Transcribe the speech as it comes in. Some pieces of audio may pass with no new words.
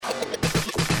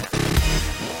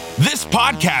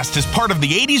podcast is part of the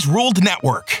 80s Ruled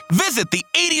Network. Visit the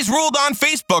 80s Ruled on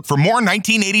Facebook for more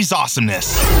 1980s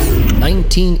awesomeness.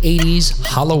 1980s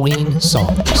Halloween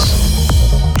songs.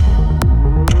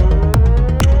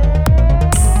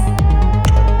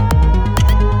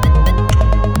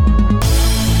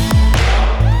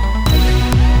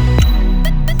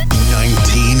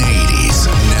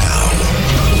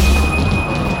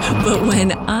 But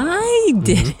when I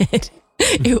did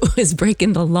it was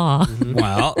breaking the law.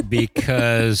 Well,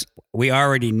 because we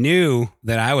already knew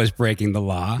that I was breaking the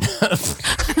law.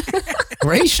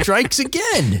 Ray strikes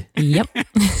again. Yep.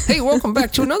 Hey, welcome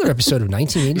back to another episode of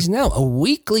 1980s Now, a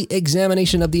weekly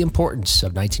examination of the importance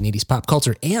of 1980s pop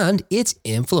culture and its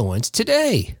influence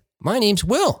today. My name's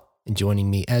Will, and joining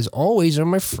me as always are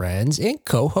my friends and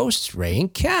co-hosts Ray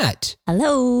and Kat.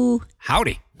 Hello.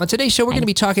 Howdy. On today's show, we're going to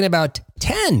be talking about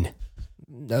 10,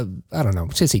 I don't know,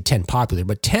 I should say 10 popular,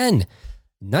 but 10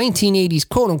 1980s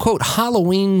quote-unquote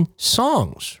Halloween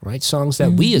songs, right? Songs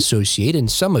that we associate, and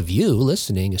some of you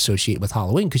listening associate with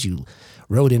Halloween because you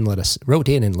wrote in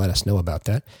and let us know about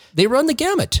that. They run the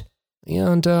gamut,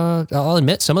 and I'll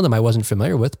admit some of them I wasn't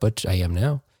familiar with, but I am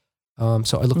now.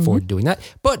 So I look forward to doing that.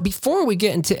 But before we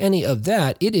get into any of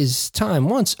that, it is time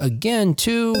once again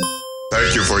to...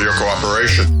 Thank you for your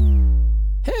cooperation.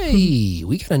 Hey,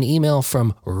 we got an email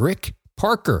from Rick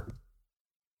Parker.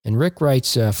 And Rick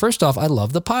writes, first off, I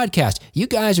love the podcast. You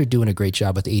guys are doing a great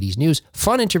job with 80s news,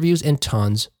 fun interviews, and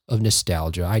tons of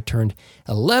nostalgia. I turned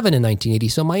 11 in 1980,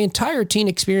 so my entire teen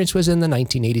experience was in the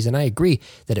 1980s, and I agree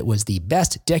that it was the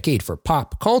best decade for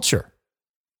pop culture.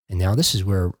 And now this is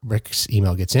where Rick's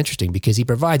email gets interesting because he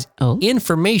provides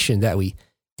information that we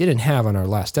didn't have on our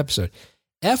last episode.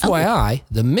 FYI,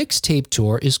 the mixtape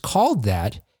tour is called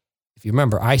that. If you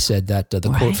remember, I said that the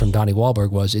quote from Donnie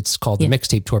Wahlberg was, it's called the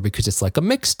mixtape tour because it's like a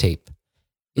mixtape.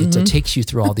 It takes you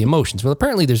through all the emotions. Well,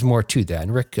 apparently there's more to that.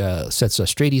 And Rick sets us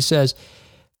straight. He says,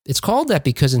 it's called that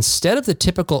because instead of the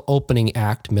typical opening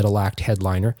act, middle act,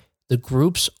 headliner, the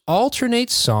groups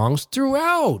alternate songs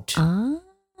throughout.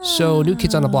 So New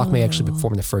Kids on the Block may actually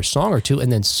perform the first song or two,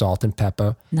 and then Salt and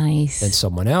Pepper. Nice. Then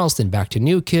someone else, then back to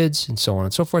New Kids, and so on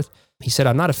and so forth. He said,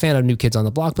 I'm not a fan of New Kids on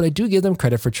the Block, but I do give them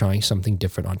credit for trying something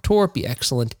different on tour. Be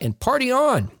excellent and party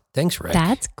on. Thanks, Rick.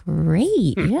 That's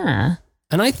great. Yeah.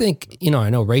 And I think, I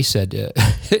know Ray said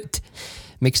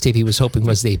mixtape he was hoping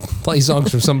was they play songs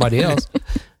from somebody else.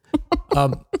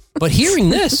 But hearing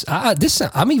this,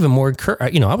 I'm even more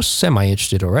encouraged. I was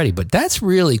semi-interested already, but that's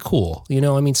really cool.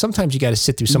 Sometimes you got to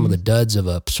sit through some of the duds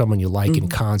of someone you like in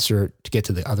concert to get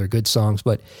to the other good songs.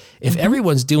 But if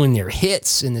everyone's doing their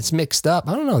hits and it's mixed up,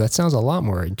 I don't know. That sounds a lot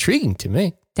more intriguing to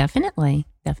me. Definitely.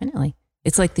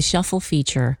 It's like the shuffle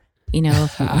feature.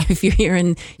 If you're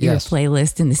hearing your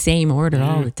playlist in the same order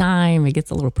all the time, it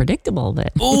gets a little predictable.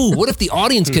 But oh, what if the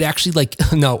audience could actually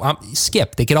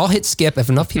skip? They could all hit skip. If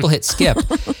enough people hit skip,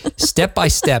 step by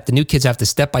step, the New Kids have to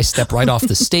step by step right off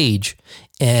the stage,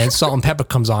 and Salt and Pepper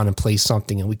comes on and plays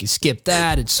something, and we can skip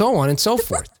that, and so on and so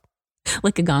forth.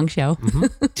 Like a gong show.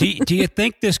 Do you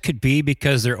think this could be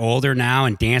because they're older now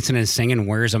and dancing and singing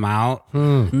wears them out?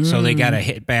 So they got to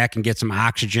hit back and get some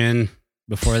oxygen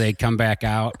before they come back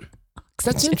out?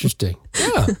 That's interesting.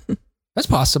 Yeah, that's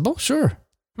possible. Sure.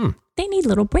 They need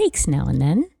little breaks now and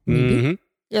then. Maybe.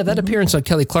 Yeah, that appearance on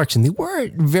Kelly Clarkson, they were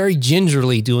very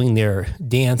gingerly doing their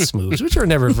dance moves, which are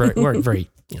weren't very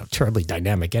terribly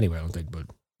dynamic anyway, I don't think. But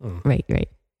Right.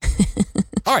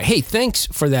 All right. Hey, thanks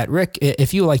for that, Rick.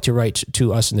 If you would like to write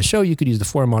to us in the show, you could use the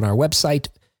form on our website.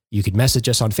 You could message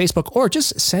us on Facebook or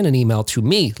just send an email to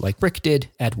me like Rick did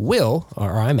at Will,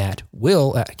 or I'm at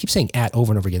Will. I keep saying at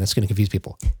over and over again. That's going to confuse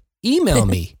people. Email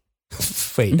me.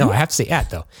 Wait, no, I have to say at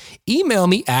though. Email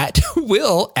me at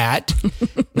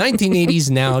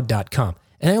will@1980snow.com.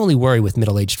 And I only worry with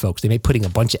middle-aged folks. They may putting a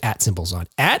bunch of at symbols on.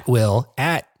 At will,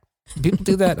 at. People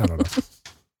do that? I don't know.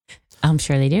 I'm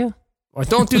sure they do. Or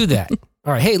don't do that.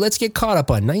 All right, hey, let's get caught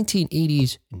up on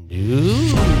 1980s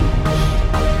news.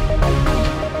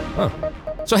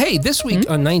 So, hey, this week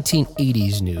on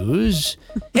 1980s news,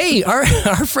 hey, our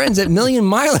friends at Million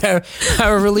Miler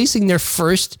are releasing their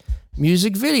first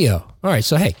music video. All right,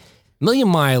 so, hey, Million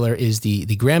Miler is the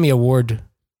Grammy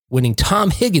Award-winning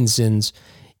Tom Higginson's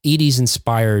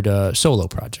 80s-inspired solo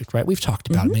project, right? We've talked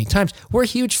about it many times. We're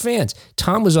huge fans.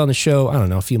 Tom was on the show, I don't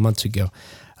know, a few months ago,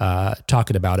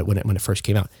 talking about it when it first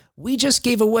came out. We just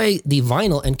gave away the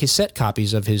vinyl and cassette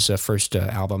copies of his first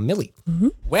album, Millie.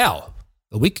 Well,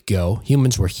 a week ago,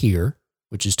 Humans Were Here,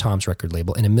 which is Tom's record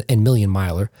label, and Million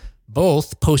Miler,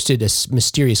 both posted a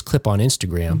mysterious clip on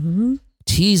Instagram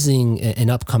teasing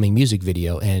an upcoming music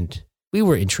video, and we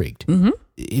were intrigued.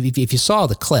 if you saw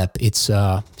the clip, it's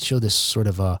showed this sort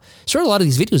of a lot of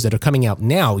these videos that are coming out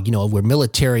now, where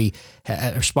military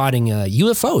are spotting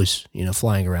UFOs,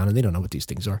 flying around, and they don't know what these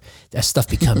things are. That stuff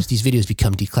these videos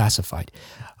become declassified.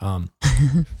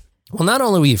 Well, not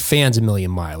only are we fans of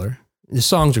Million Miler, the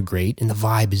songs are great, and the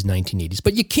vibe is 1980s,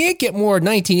 but you can't get more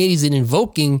 1980s than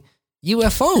invoking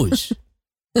UFOs.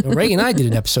 Ray and I did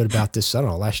an episode about this, I don't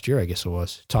know, last year, I guess it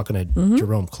was, talking to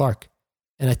Jerome Clark.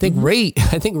 And I think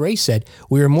Ray said,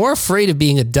 we were more afraid of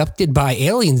being abducted by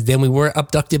aliens than we were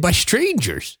abducted by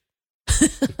strangers.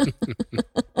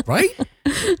 Right?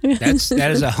 That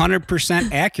is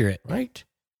 100% accurate. Right.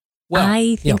 Well,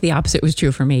 I think the opposite was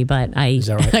true for me, but I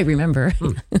remember.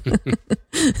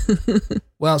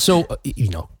 Well, so,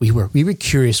 we were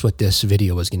curious what this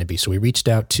video was going to be. So we reached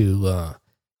out to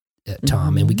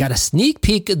Tom, and we got a sneak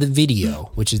peek of the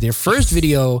video, which is their first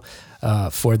video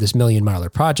for this Million Miler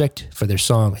project for their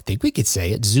song. I think we could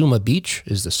say it. Zuma Beach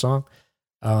is the song.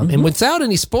 And without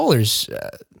any spoilers,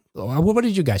 what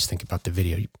did you guys think about the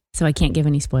video? So I can't give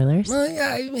any spoilers? Well,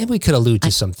 yeah, we could allude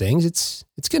to some things. It's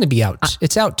going to be out.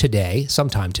 It's out today,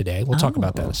 sometime today. We'll talk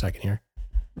about that in a second here.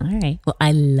 All right. Well,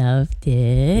 I loved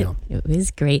it. Yeah. It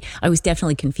was great. I was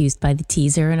definitely confused by the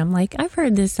teaser, and I'm like, I've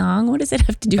heard this song. What does it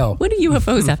have to do? Oh. What do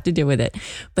UFOs have to do with it?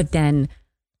 But then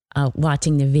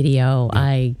watching the video,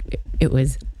 it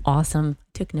was awesome.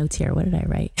 Took notes here. What did I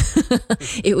write?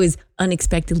 It was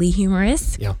unexpectedly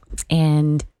humorous. Yeah.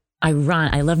 And I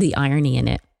love the irony in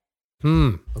it.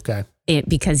 Okay.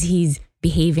 Because he's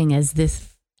behaving as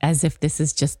if this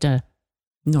is just a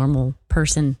normal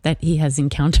person that he has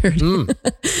encountered.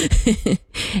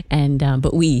 And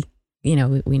but we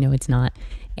know it's not.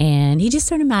 And he just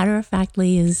sort of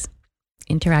matter-of-factly is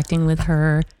interacting with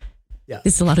her. Yeah.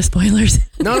 This is a lot of spoilers.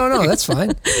 No, that's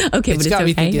fine. Okay, but it's okay.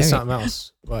 We can get something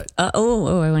else. What? I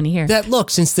want to hear. That look,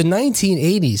 since the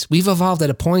 1980s, we've evolved at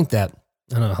a point that,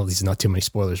 I don't know, these are not too many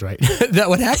spoilers, right? That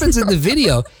what happens in the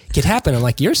video could happen. And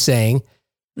like you're saying,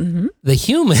 the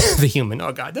human,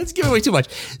 oh God, that's giving away too much.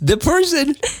 The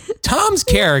person, Tom's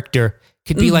character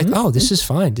could be like, oh, this is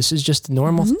fine. This is just a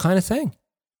normal kind of thing.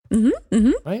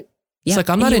 Right? It's like,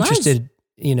 I'm not interested,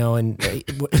 in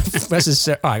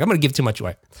necessarily. All right, I'm going to give too much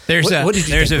away. What did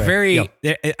you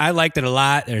think, I liked it a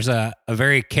lot. There's a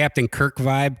very Captain Kirk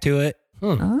vibe to it.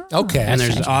 Okay. And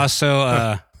there's also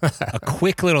a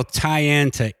quick little tie-in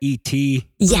to E.T.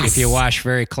 Yes. If you watch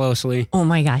very closely. Oh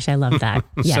my gosh, I love that.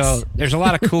 Yes. So there's a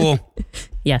lot of cool,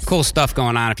 yes, cool stuff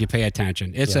going on if you pay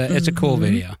attention. It's a cool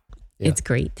video. Yeah. It's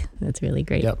great. It's really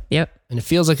great. Yep. And it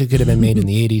feels like it could have been made in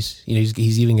the 80s.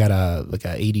 He's even got a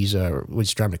 80s. Was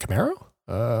he driving a Camaro?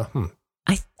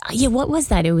 What was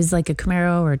that? It was like a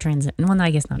Camaro or a Trans. Well, no,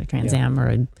 I guess not a Trans Am or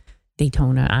a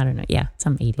Daytona. I don't know. Yeah,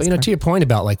 some 80s. But to your point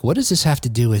about like, what does this have to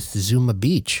do with Zuma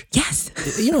Beach? Yes.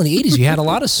 In the 80s, you had a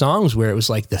lot of songs where it was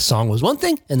like the song was one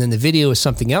thing and then the video was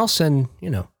something else, and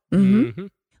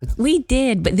we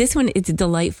did, but this one, it's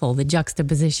delightful. The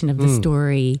juxtaposition of the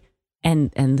story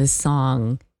and the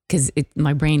song, because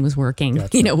my brain was working.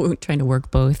 Gotcha. We were trying to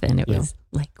work both, and it was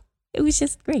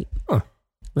just great.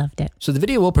 Loved it. So the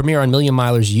video will premiere on Million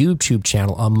Miler's YouTube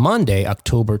channel on Monday,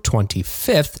 October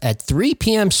 25th at 3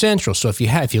 p.m. Central. So if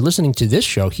you're listening to this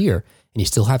show here and you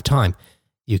still have time,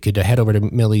 you could head over to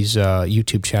Millie's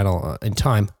YouTube channel in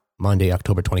time, Monday,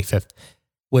 October 25th,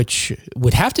 which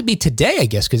would have to be today, I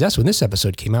guess, because that's when this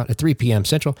episode came out at 3 p.m.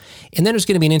 Central. And then there's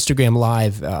going to be an Instagram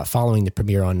Live following the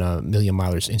premiere on Million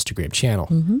Miler's Instagram channel.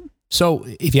 So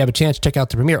if you have a chance, check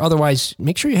out the premiere. Otherwise,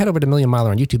 make sure you head over to Million Miler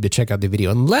on YouTube to check out the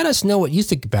video and let us know what you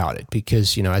think about it.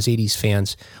 Because, as 80s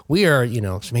fans, we are,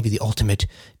 maybe the ultimate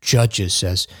judges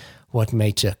as what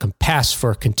might pass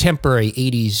for contemporary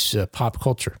 80s pop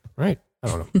culture. Right? I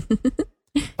don't know.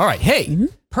 All right. Hey,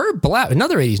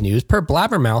 another 80s news, per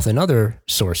Blabbermouth and other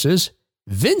sources,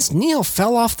 Vince Neil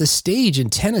fell off the stage in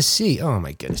Tennessee. Oh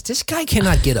my goodness. This guy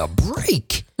cannot get a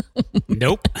break.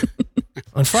 Nope.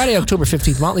 On Friday, October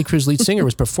 15th, Motley Crue's lead singer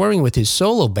was performing with his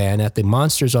solo band at the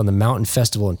Monsters on the Mountain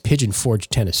Festival in Pigeon Forge,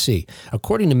 Tennessee.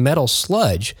 According to Metal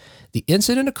Sludge, the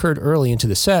incident occurred early into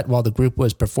the set while the group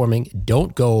was performing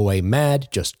Don't Go Away Mad,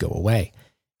 Just Go Away.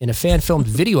 In a fan-filmed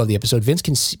video of the episode, Vince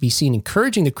can be seen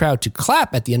encouraging the crowd to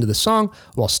clap at the end of the song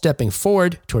while stepping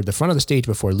forward toward the front of the stage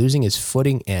before losing his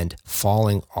footing and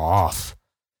falling off.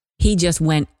 He just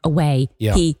went away.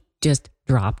 Yeah. He just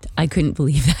dropped. I couldn't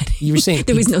believe that. You were saying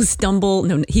there was no stumble.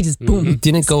 No, he just boom. He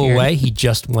didn't go away. He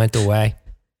just went away.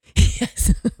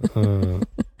 Yes.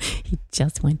 He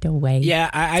just went away. Yeah,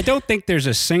 I don't think there's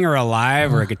a singer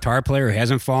alive or a guitar player who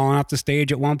hasn't fallen off the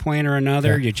stage at one point or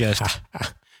another. You just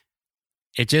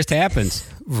It just happens.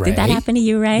 Ray. Did that happen to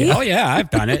you, Ray? Oh, yeah, I've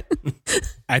done it.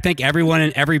 I think everyone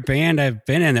in every band I've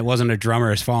been in that wasn't a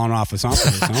drummer has fallen off of something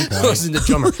at some point. Wasn't the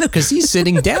drummer because he's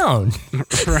sitting down.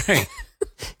 Right.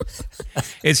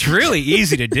 It's really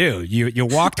easy to do. You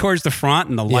walk towards the front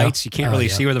and the lights, you can't really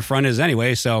see where the front is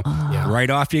anyway, so right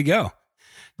off you go.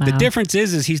 Wow. The difference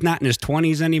is he's not in his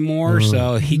 20s anymore,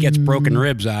 so he gets broken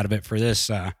ribs out of it for this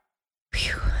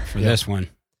this one.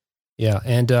 Yeah,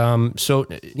 and so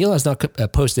Neil has not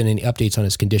posted any updates on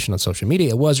his condition on social media.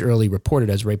 It was early reported,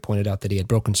 as Ray pointed out, that he had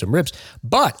broken some ribs.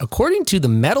 But according to the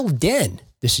Metal Den,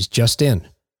 this is just in,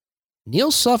 Neil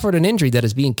suffered an injury that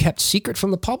is being kept secret from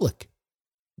the public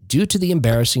due to the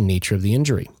embarrassing nature of the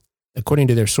injury. According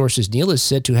to their sources, Neil is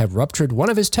said to have ruptured one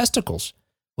of his testicles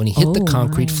when he hit the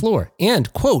concrete floor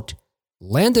and, quote,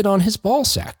 landed on his ball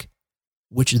sack,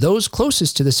 which those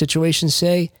closest to the situation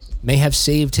say may have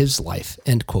saved his life,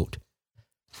 end quote.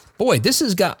 Boy, this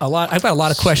has got a lot. I've got a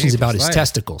lot of questions about his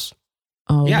testicles.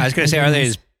 Oh, Yeah, I was going to say, are they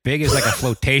as big as like a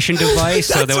flotation device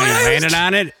so that when he landed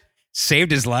on it, saved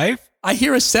his life? I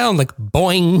hear a sound like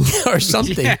boing or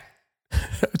something. Yeah.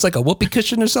 It's like a whoopee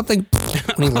cushion or something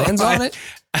when he lands on it.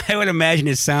 I would imagine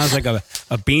it sounds like a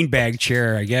beanbag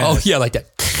chair, I guess. Oh, yeah, like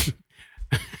that.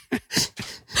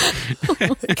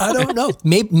 I don't know.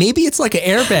 Maybe it's like an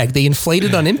airbag. They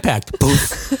inflated on impact.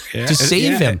 Poof. To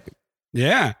save him.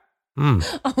 Yeah.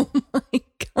 Oh my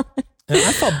God. And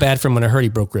I felt bad for him when I heard he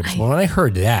broke ribs. When I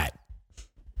heard that,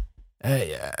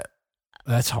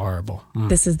 that's horrible.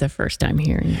 This is the first time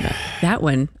hearing that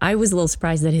one. I was a little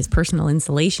surprised that his personal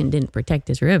insulation didn't protect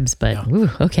his ribs, but ooh,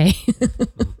 okay.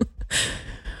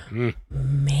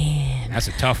 Man. That's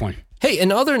a tough one. Hey,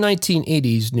 in other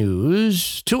 1980s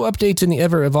news, 2 updates in the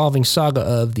ever-evolving saga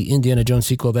of the Indiana Jones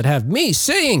sequel that have me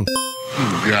saying,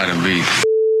 You gotta be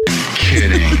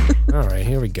kidding. all right,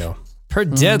 here we go. Per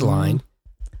Deadline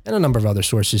and a number of other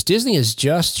sources, Disney has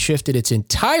just shifted its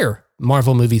entire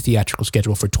Marvel movie theatrical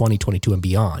schedule for 2022 and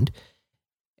beyond.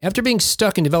 After being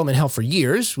stuck in development hell for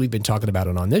years, we've been talking about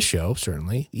it on this show,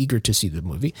 certainly, eager to see the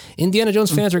movie, Indiana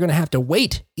Jones fans are going to have to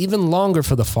wait even longer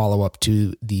for the follow-up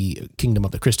to the Kingdom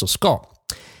of the Crystal Skull.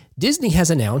 Disney has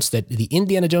announced that the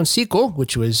Indiana Jones sequel,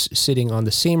 which was sitting on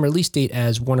the same release date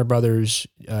as Warner Brothers'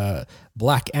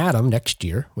 Black Adam next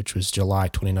year, which was July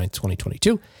 29th,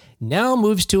 2022, now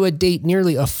moves to a date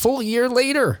nearly a full year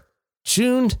later,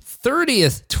 June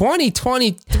 30th,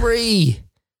 2023.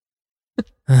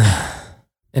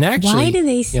 And actually, why do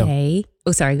they say?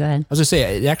 Oh, sorry. Go ahead. I was going to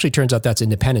say, it actually turns out that's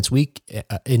Independence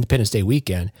Day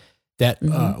weekend, that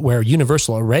where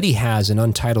Universal already has an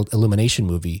untitled Illumination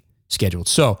movie scheduled.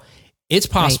 So it's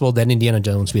possible that Indiana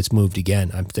Jones gets moved again,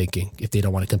 I'm thinking, if they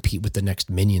don't want to compete with the next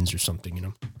Minions or something, you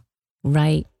know?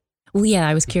 Right. Well, yeah,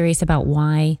 I was curious about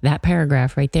why that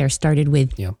paragraph right there started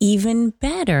with even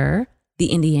better,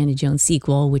 the Indiana Jones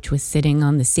sequel, which was sitting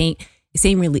on the same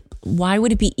release. Why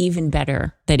would it be even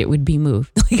better that it would be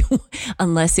moved? Like,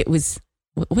 unless it was,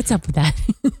 what's up with that?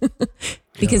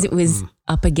 Because it was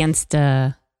up against,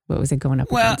 what was it going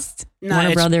up against?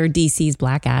 Warner Brother DC's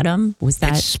Black Adam? Was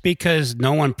that? It's because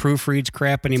no one proofreads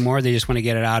crap anymore. They just want to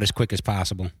get it out as quick as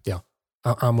possible. Yeah.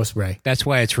 I'm with Ray. That's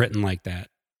why it's written like that.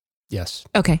 Yes.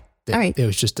 Okay. All right. It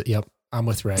was just, I'm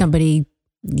with Ray. Somebody,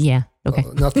 yeah. Okay.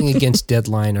 Nothing against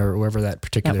Deadline or whoever that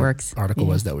particular that article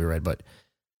was that we read, but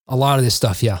a lot of this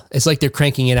stuff, it's like they're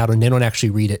cranking it out and they don't actually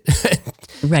read it.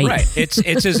 Right. It's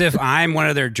as if I'm one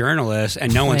of their journalists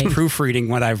and no one's proofreading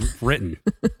what I've written.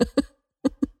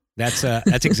 That's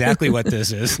exactly what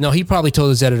this is. No, he probably told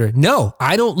his editor, no,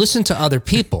 I don't listen to other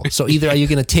people. So either are you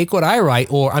going to take what I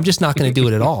write or I'm just not going to do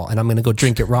it at all. And I'm going to go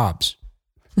drink at Rob's.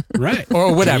 Right.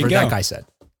 Or whatever that guy said.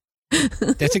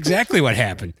 That's exactly what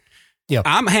happened. Yeah.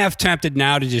 I'm half tempted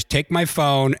now to just take my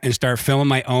phone and start filming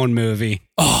my own movie.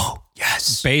 Oh,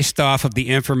 yes. Based off of the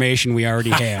information we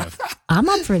already have. I'm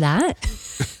up for that.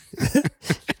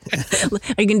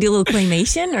 Are you going to do a little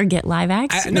claymation or get live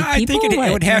action? I think it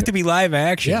would have to be live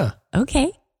action. Yeah.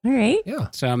 Okay. All right. Yeah.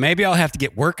 So maybe I'll have to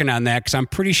get working on that because I'm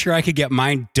pretty sure I could get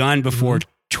mine done before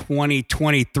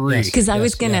 2023. Because I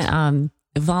was going to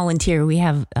volunteer. We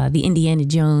have the Indiana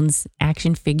Jones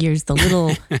action figures, the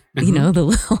little, the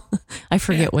little, I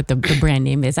forget what the brand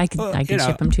name is. I can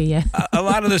ship them to you. A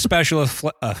lot of the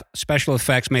special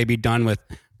effects may be done with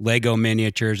Lego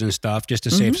miniatures and stuff just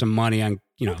to save some money on,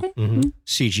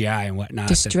 CGI and whatnot.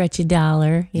 To stretch a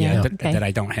dollar. Yeah. That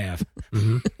I don't have.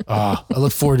 I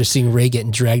look forward to seeing Ray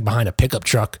getting dragged behind a pickup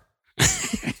truck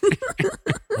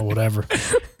or whatever.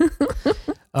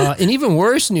 In even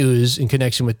worse news in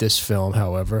connection with this film,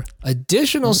 however,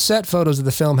 additional set photos of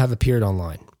the film have appeared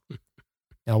online.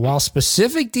 Now, while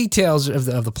specific details of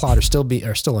the plot are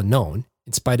still unknown,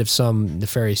 in spite of some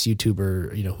nefarious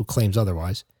YouTuber, who claims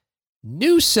otherwise.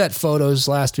 New set photos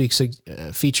last week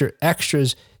feature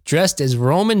extras dressed as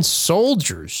Roman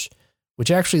soldiers,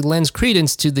 which actually lends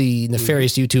credence to the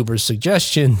nefarious YouTuber's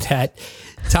suggestion that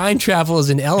time travel is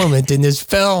an element in this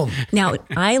film. Now,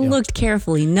 I looked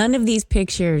carefully. None of these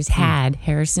pictures had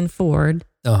Harrison Ford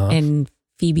and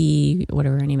Phoebe,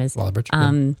 whatever her name is. Waller-Bridge.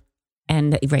 And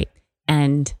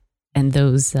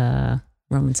those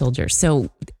Roman soldiers. So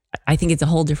I think it's a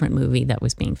whole different movie that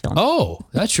was being filmed. Oh,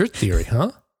 that's your theory,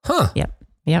 huh? Huh.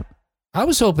 Yep. I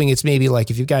was hoping it's maybe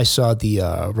like if you guys saw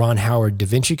the Ron Howard Da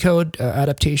Vinci Code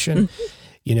adaptation,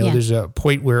 there's a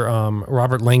point where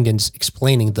Robert Langdon's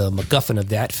explaining the MacGuffin of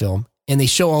that film, and they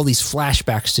show all these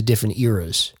flashbacks to different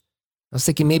eras. I was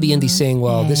thinking maybe Indy's saying,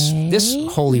 well, this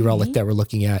holy relic that we're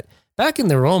looking at, back in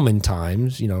the Roman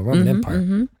times, Roman Empire.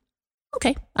 Mm-hmm.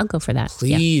 Okay, I'll go for that.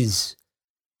 Please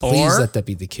let that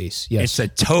be the case. Yes. It's a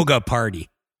toga party.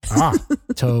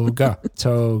 Toga.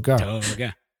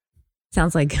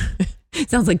 Sounds like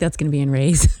that's going to be in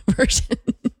Ray's version.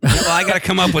 Well, I got to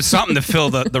come up with something to fill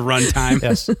the runtime.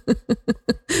 Yes.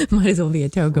 Might as well be a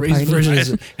toga Ray's party. version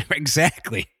is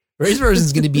Exactly. Ray's version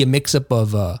is going to be a mix-up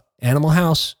of Animal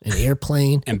House, an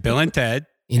airplane, and Bill and Ted,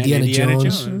 Indiana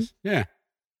Jones. Mm-hmm. Yeah.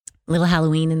 Little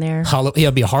Halloween in there.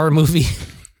 It'll be a horror movie.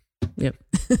 Yep.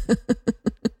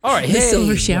 All right. The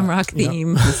Silver Shamrock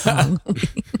theme song.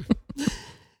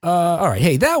 All right.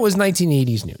 Hey, that was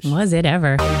 1980s news. Was it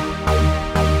ever?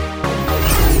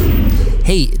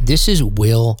 Hey, this is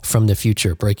Will from the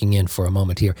future breaking in for a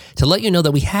moment here to let you know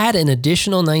that we had an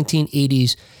additional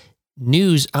 1980s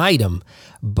news item,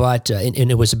 but and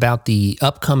it was about the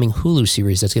upcoming Hulu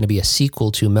series that's going to be a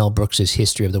sequel to Mel Brooks's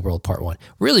History of the World Part 1.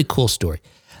 Really cool story.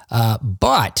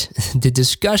 But the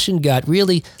discussion got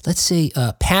really, let's say,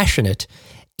 passionate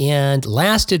and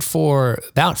lasted for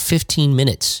about 15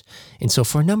 minutes. And so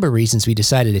for a number of reasons, we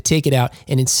decided to take it out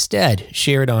and instead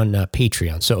share it on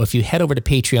Patreon. So if you head over to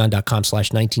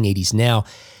patreon.com/1980s now,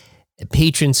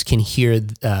 patrons can hear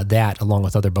that along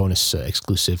with other bonus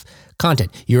exclusive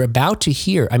content. You're about to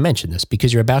hear, I mentioned this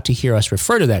because you're about to hear us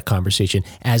refer to that conversation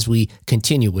as we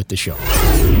continue with the show.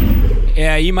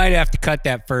 Yeah, you might have to cut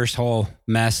that first whole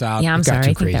mess out. Yeah, I'm sorry. I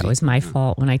think crazy. that was my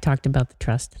fault when I talked about the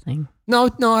trust thing. No,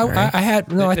 I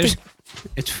think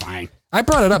it's fine. I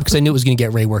brought it up because I knew it was going to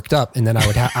get Ray worked up, and then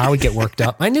I would get worked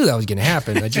up. I knew that was going to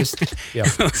happen. I just,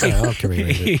 I'll carry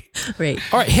it. Right.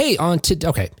 All right. Hey,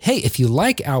 Hey, if you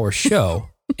like our show,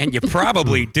 and you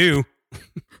probably do,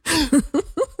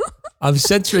 I'm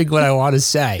censoring what I want to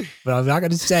say, but I'm not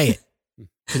going to say it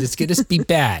because it's going to be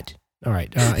bad. All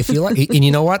right. If you like, and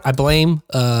you know what? I blame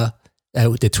the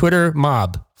Twitter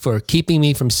mob for keeping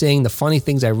me from saying the funny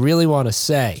things I really want to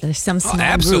say. There's some small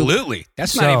absolutely. Group.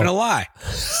 That's not even a lie.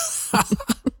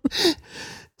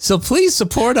 So please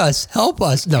support us. Help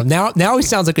us. No, now he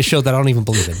sounds like a show that I don't even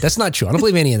believe in. That's not true. I don't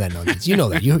believe any of that nonsense. You know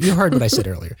that. You heard what I said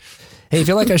earlier. Hey, if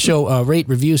you like our show, rate,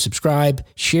 review, subscribe,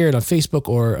 share it on Facebook,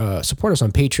 or support us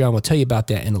on Patreon. We'll tell you about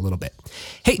that in a little bit.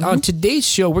 Hey, on today's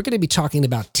show, we're going to be talking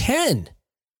about 10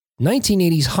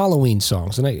 1980s Halloween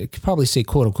songs. And I could probably say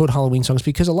quote unquote Halloween songs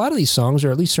because a lot of these songs, or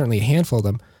at least certainly a handful of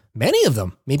them, many of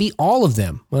them, maybe all of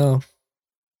them, well,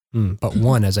 but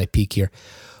one as I peek here,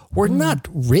 were not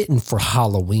written for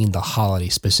Halloween, the holiday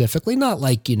specifically, not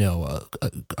like,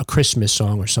 a Christmas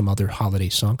song or some other holiday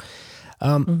song.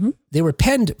 They were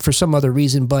penned for some other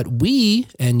reason, but we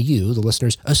and you, the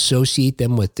listeners, associate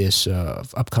them with this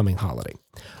upcoming holiday.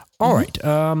 All right.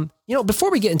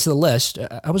 Before we get into the list,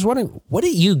 I was wondering, what do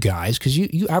you guys, because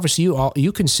you obviously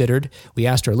you considered, we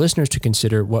asked our listeners to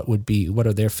consider what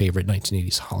are their favorite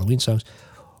 1980s Halloween songs.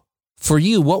 For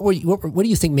you, what do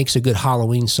you think makes a good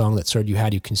Halloween song that sort of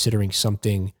had you considering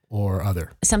something or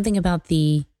other? Something about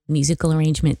the musical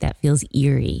arrangement that feels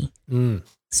eerie,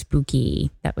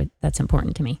 spooky. That's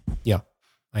important to me. Yeah,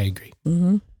 I agree.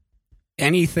 Mm-hmm.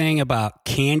 Anything about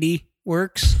candy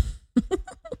works.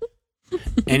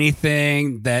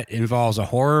 Anything that involves a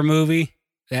horror movie,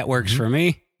 that works for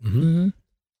me. Mm-hmm.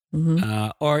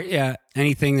 Mm-hmm.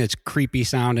 Anything that's creepy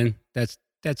sounding, that's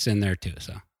in there too.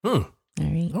 So. All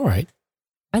right.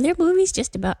 Are there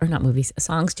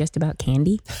songs just about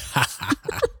candy?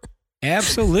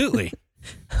 Absolutely.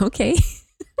 Okay.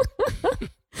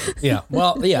 Yeah.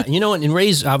 Well, yeah. And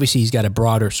Ray's, obviously, he's got a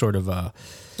broader sort of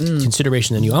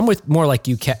consideration than you. I'm with more like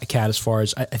you, Kat, as far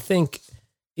as I think,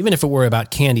 even if it were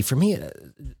about candy, for me,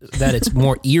 that it's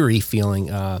more eerie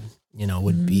feeling,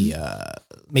 would be,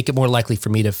 make it more likely for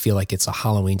me to feel like it's a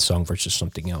Halloween song versus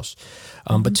something else.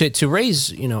 But to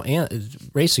Ray's,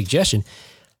 Ray's suggestion,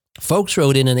 folks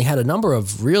wrote in and they had a number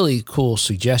of really cool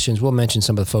suggestions. We'll mention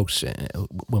some of the folks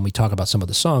when we talk about some of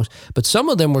the songs, but some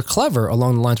of them were clever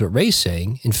along the lines of what Ray's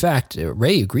saying. In fact,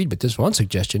 Ray agreed with this one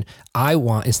suggestion.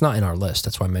 It's not in our list.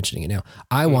 That's why I'm mentioning it now.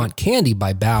 I Want Candy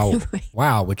by Bow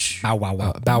Wow, which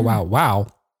Bow Wow,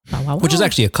 which is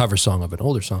actually a cover song of an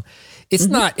older song. It's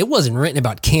not, it wasn't written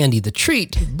about Candy the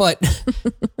treat, but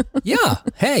yeah.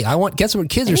 Hey, guess what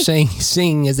kids are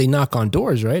singing as they knock on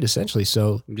doors, right? Essentially.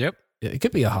 So Yep. It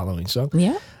could be a Halloween song.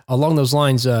 Yeah. Along those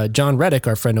lines, John Reddick,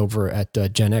 our friend over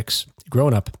at Gen X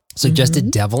Grown Up,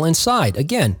 suggested Devil Inside.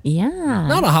 Again,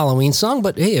 not a Halloween song,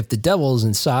 but hey, if the devil is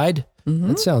inside,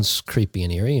 that sounds creepy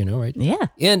and eerie, right? Yeah.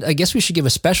 And I guess we should give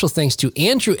a special thanks to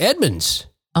Andrew Edmonds.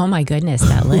 Oh my goodness,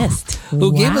 that list.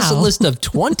 Who gave us a list of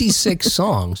 26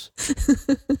 songs.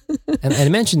 And I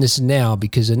mention this now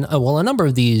because, a number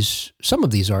of these, some of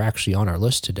these are actually on our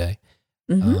list today.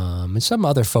 And some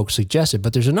other folks suggested,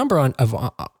 but there's a number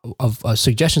of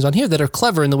suggestions on here that are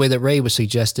clever in the way that Ray was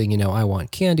suggesting, I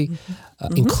Want Candy,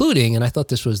 including, and I thought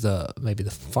this was maybe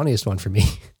the funniest one for me,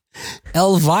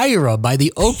 Elvira by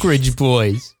the Oak Ridge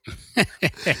Boys.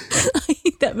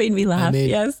 That made me laugh.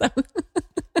 Yes.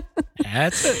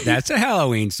 That's a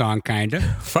Halloween song, kind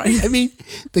of. Right? I mean,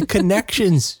 the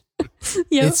connections.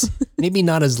 Yep. It's maybe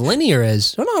not as linear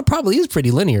as, it probably is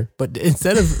pretty linear, but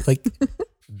instead of like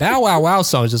Bow Wow Wow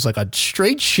song is just like a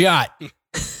straight shot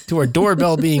to our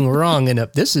doorbell being rung. And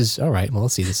this is, all right, well,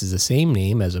 let's see, this is the same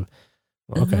name as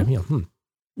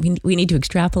We need to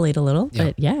extrapolate a little,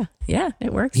 but yeah,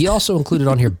 it works. He also included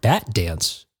on here Bat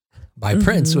Dance by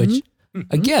Prince, which,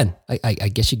 again, I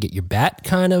guess you get your bat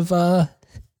kind of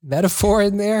metaphor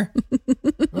in there.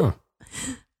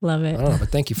 Love it. I don't know, but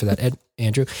thank you for that,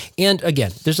 Andrew. And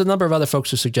again, there's a number of other folks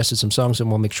who suggested some songs, and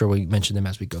we'll make sure we mention them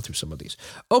as we go through some of these.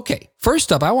 Okay,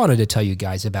 first up, I wanted to tell you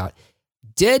guys about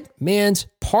Dead Man's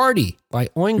Party by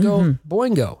Oingo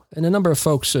Boingo. And a number of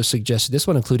folks suggested this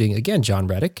one, including, again, John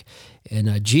Reddick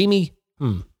and Jamie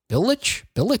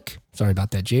Billick. Sorry about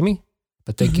that, Jamie,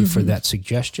 but thank you for that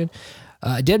suggestion.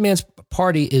 Dead Man's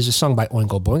Party is a song by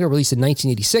Oingo Boingo, released in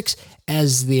 1986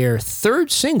 as their third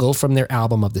single from their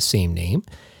album of the same name.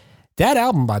 That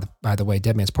album, by the way,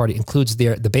 Dead Man's Party, includes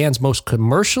the band's most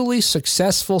commercially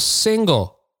successful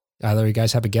single. Either of you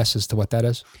guys have a guess as to what that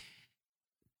is?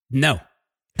 No.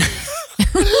 That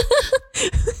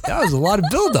was a lot of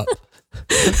buildup.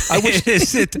 I wish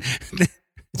it's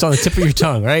on the tip of your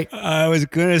tongue, right? I was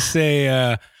going to say,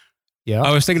 I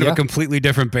was thinking of a completely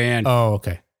different band. Oh,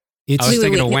 okay. I was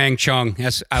thinking of Wang Chung.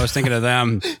 Yes, I was thinking of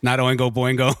them, not Oingo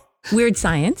Boingo. Weird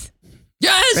Science.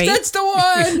 Yes, right? That's the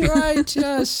one. Right,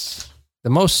 yes.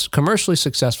 The most commercially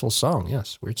successful song.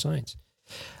 Yes, Weird Science.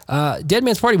 Dead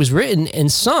Man's Party was written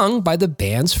and sung by the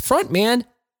band's frontman,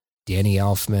 Danny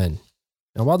Elfman.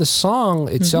 Now, while the song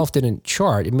itself didn't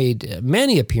chart, it made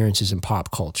many appearances in pop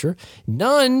culture,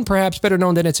 none perhaps better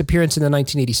known than its appearance in the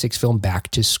 1986 film Back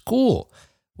to School,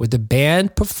 where the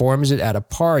band performs it at a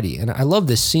party. And I love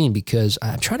this scene because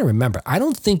I'm trying to remember. I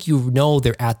don't think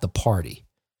they're at the party.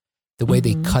 The way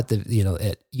they cut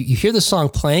you hear the song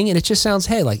playing and it just sounds,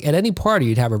 hey, like at any party,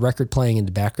 you'd have a record playing in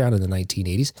the background in the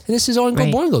 1980s. And this is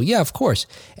Oingo Boingo. Yeah, of course.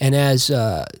 And as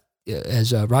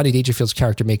Rodney Dangerfield's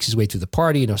character makes his way through the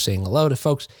party, saying hello to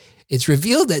folks, it's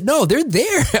revealed that, no, they're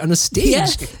there on the stage.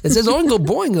 Yes. It says Oingo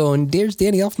Boingo, and there's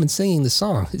Danny Elfman singing the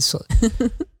song.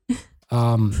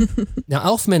 Now,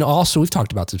 Elfman also, we've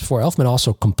talked about this before, Elfman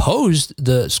also composed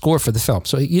the score for the film.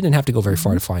 So you didn't have to go very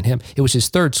far to find him. It was his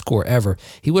third score ever.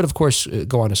 He would, of course,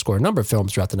 go on to score a number of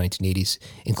films throughout the 1980s,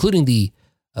 including the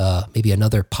maybe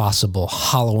another possible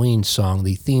Halloween song,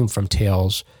 the theme from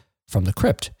Tales from the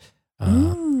Crypt.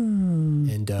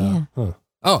 And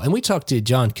we talked to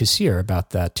John Kassir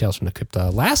about that Tales from the Crypt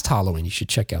last Halloween. You should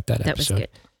check out that episode. Was good.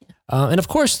 And of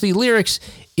course, the lyrics,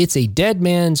 it's a dead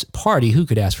man's party. Who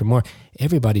could ask for more?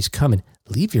 Everybody's coming.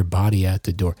 Leave your body at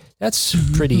the door. That's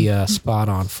pretty spot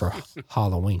on for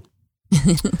Halloween.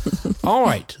 All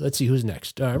right. Let's see who's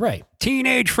next. Ray.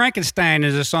 Teenage Frankenstein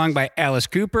is a song by Alice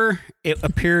Cooper. It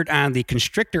appeared on the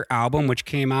Constrictor album, which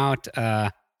came out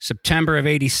September of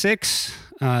 86.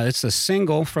 It's a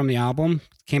single from the album.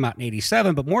 It came out in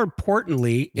 87. But more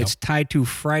importantly, it's tied to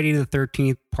Friday the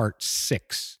 13th, Part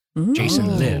 6.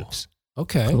 Jason Lives.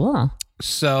 Okay. Cool.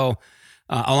 So,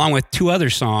 along with two other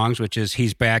songs, which is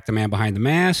He's Back, The Man Behind the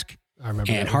Mask, I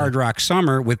remember and Hard Rock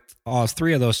Summer, with all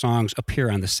three of those songs appear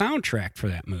on the soundtrack for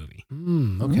that movie.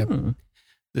 Okay.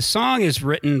 The song is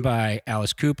written by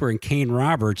Alice Cooper and Kane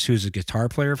Roberts, who's a guitar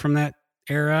player from that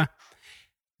era.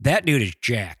 That dude is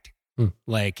jacked.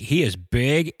 Like, he is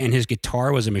big, and his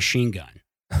guitar was a machine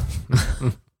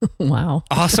gun. Wow.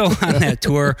 Also on that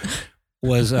tour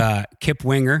was Kip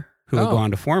Winger, who would go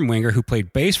on to form Winger, who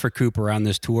played bass for Cooper on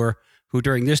this tour, who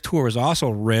during this tour was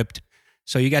also ripped.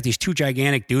 So you got these two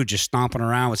gigantic dudes just stomping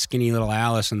around with skinny little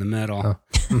Alice in the middle.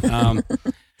 The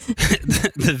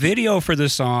video for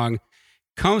this song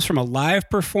comes from a live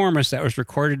performance that was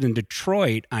recorded in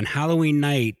Detroit on Halloween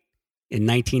night in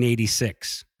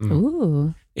 1986.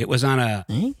 Ooh. It was on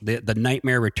the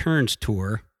Nightmare Returns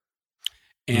tour.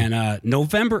 And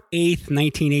November 8th,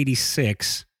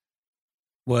 1986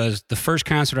 was the first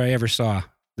concert I ever saw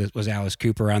that was Alice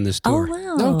Cooper on this tour. Oh,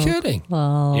 wow. No kidding.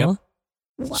 Wow. Yep.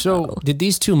 Wow. So did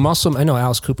these two muscle, I know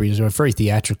Alice Cooper is very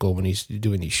theatrical when he's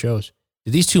doing these shows.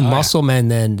 Did these two muscle men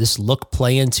then this look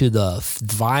play into the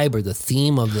vibe or the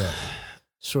theme of the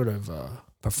sort of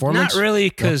performance? Not really,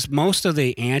 because most of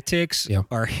the antics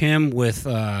are him with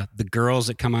the girls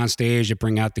that come on stage that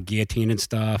bring out the guillotine and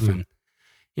stuff. And,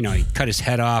 you know, he cut his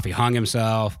head off. He hung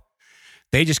himself.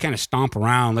 They just kind of stomp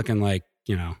around looking like,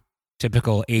 you know,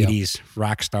 typical 80s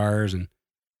rock stars. And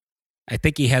I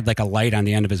think he had like a light on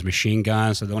the end of his machine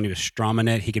gun. So when he was strumming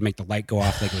it, he could make the light go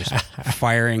off like it was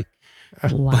firing.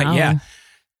 Wow. But yeah,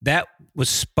 that was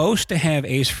supposed to have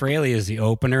Ace Frehley as the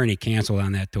opener, and he canceled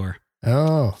on that tour.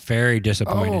 Oh. Very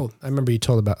disappointed. Oh, I remember you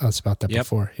told us about that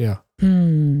before. Yeah.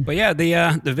 But yeah,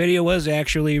 the video was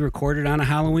actually recorded on a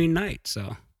Halloween night.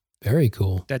 So very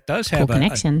cool. That does have cool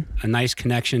connection. A nice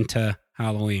connection to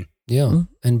Halloween. Yeah.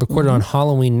 And recorded on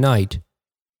Halloween night,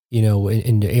 you know,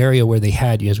 in the area where they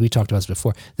had, as we talked about this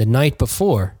before, the night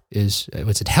before is,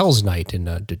 what's it, Hell's Night in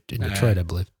Detroit, I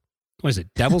believe. What is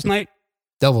it, Devil's Night?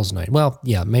 Devil's Night. Well,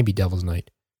 yeah, maybe Devil's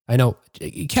Night. I know.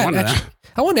 Kat, actually,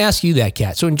 I want to ask you that,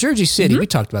 Kat. So in Jersey City, we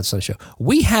talked about this on the show.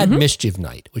 We had Mischief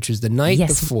Night, which was the night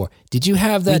before. Did you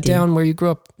have that down where you grew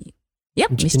up?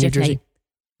 Yep, Mischief Night.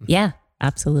 Yeah,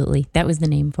 absolutely. That was the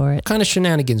name for it. What kind of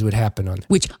shenanigans would happen on there?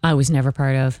 Which I was never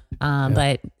part of.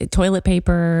 But toilet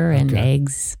paper and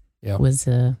eggs was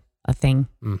a thing.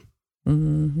 All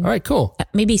right, cool.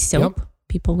 Maybe soap. Yep.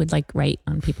 People would like write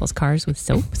on people's cars with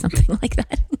soap, something like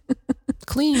that.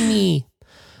 Clean me.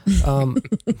 All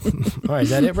right,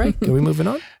 is that it, Ray? Are we moving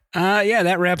on? Yeah,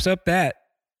 that wraps up that.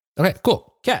 Okay,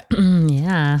 cool. Kat.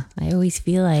 Yeah, I always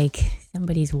feel like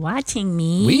somebody's watching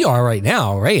me. We are right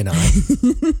now, Ray and I.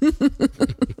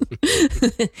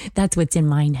 That's what's in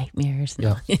my nightmares.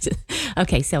 No. Yeah.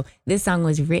 Okay, so this song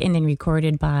was written and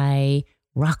recorded by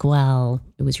Rockwell.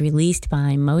 It was released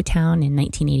by Motown in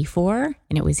 1984,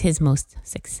 and it was his most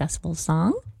successful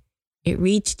song. It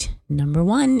reached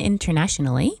 #1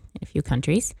 internationally in a few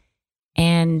countries,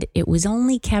 and it was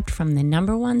only kept from the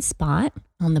 #1 spot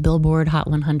on the Billboard Hot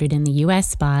 100 in the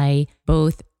U.S. by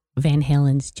both Van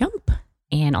Halen's Jump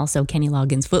and also Kenny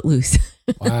Loggins' Footloose.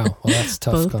 Wow, well, that's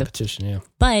tough competition, yeah.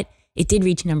 But it did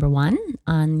reach #1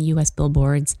 on U.S.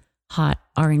 Billboard's Hot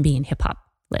R&B and Hip Hop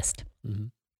list. Mm-hmm.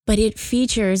 But it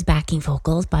features backing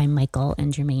vocals by Michael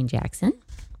and Jermaine Jackson.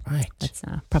 Right. That's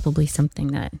probably something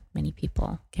that many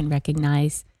people can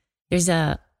recognize. There's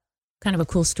a kind of a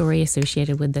cool story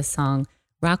associated with this song.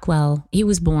 Rockwell, he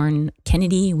was born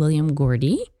Kennedy William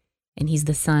Gordy, and he's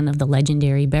the son of the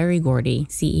legendary Berry Gordy,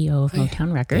 CEO of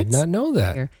Motown Records. I did not know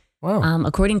that. Wow.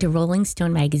 According to Rolling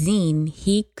Stone magazine,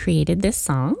 he created this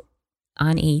song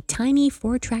on a tiny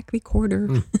 4-track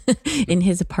recorder in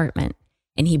his apartment,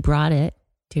 and he brought it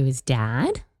to his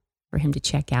dad for him to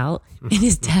check out. And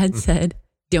his dad said,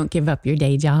 "Don't give up your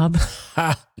day job."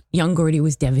 Young Gordy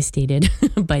was devastated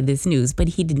by this news, but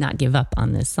he did not give up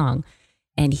on this song.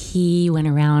 And he went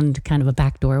around kind of a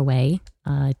backdoor way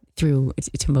through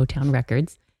to Motown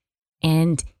Records.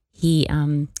 And he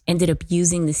ended up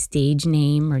using the stage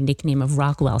name or nickname of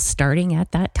Rockwell starting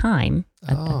at that time,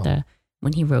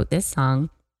 when he wrote this song.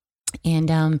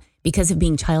 And because of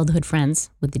being childhood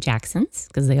friends with the Jacksons,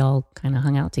 because they all kind of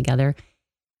hung out together,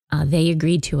 they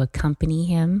agreed to accompany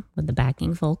him with the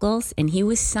backing vocals, and he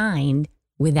was signed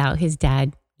without his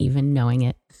dad even knowing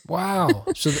it. Wow.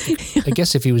 So I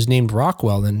guess if he was named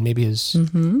Rockwell, then maybe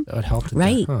that would help.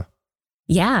 Right. Huh.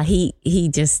 Yeah, he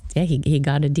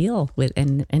got a deal with,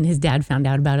 and his dad found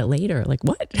out about it later. Like,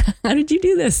 what? How did you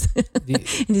do this? And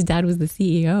his dad was the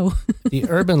CEO. The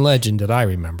urban legend that I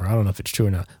remember, I don't know if it's true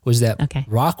or not, was that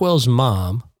Rockwell's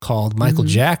mom called Michael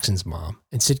Jackson's mom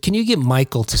and said, "Can you get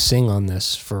Michael to sing on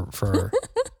this for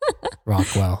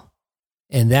Rockwell?"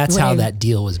 And that's how that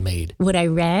deal was made. What I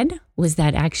read was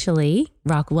that actually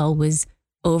Rockwell was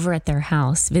over at their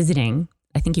house visiting.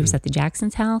 I think he was at the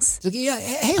Jackson's house. Like, yeah,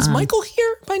 hey, is Michael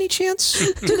here by any chance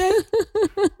today?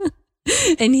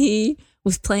 And he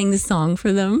was playing the song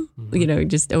for them,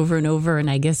 just over and over. And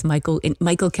I guess Michael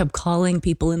kept calling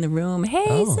people in the room,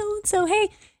 "Hey, so-and-so, hey,"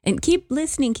 and keep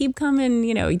listening, keep coming.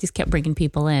 He just kept bringing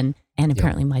people in. And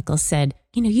apparently Michael said,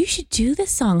 you should do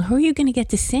this song. Who are you going to get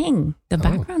to sing the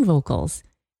background vocals?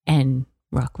 And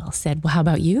Rockwell said, well, how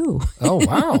about you? Oh,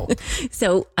 wow.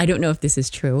 So I don't know if this is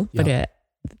true, but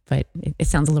it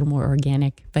sounds a little more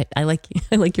organic. But I like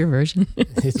your version.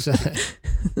 It's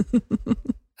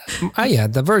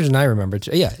the version I remember.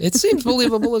 Yeah, it seems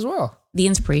believable as well. The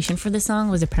inspiration for the song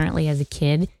was apparently as a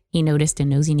kid, he noticed a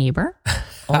nosy neighbor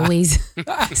always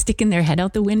sticking their head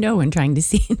out the window and trying to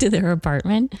see into their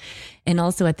apartment. And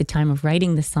also at the time of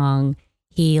writing the song,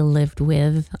 he lived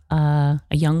with a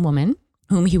young woman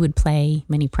whom he would play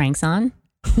many pranks on.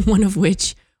 One of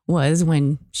which was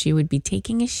when she would be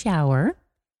taking a shower,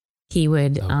 he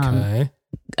would,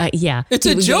 It's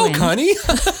a joke, honey.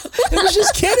 I was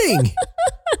just kidding.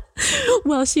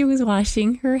 While she was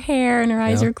washing her hair and her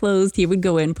eyes were closed, he would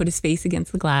go in, put his face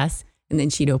against the glass, and then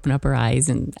she'd open up her eyes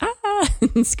and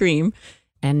and scream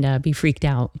and be freaked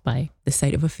out by the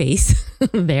sight of a face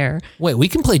there. Wait, we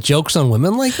can play jokes on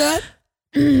women like that?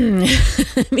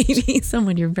 Maybe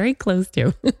someone you're very close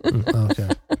to. Okay.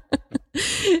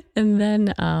 And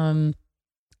then,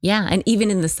 and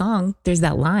even in the song, there's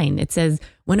that line. It says,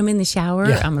 when I'm in the shower,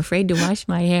 I'm afraid to wash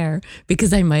my hair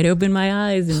because I might open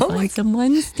my eyes and find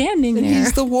someone standing there.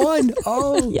 He's the one.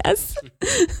 Oh. Yes.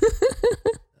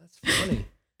 That's funny.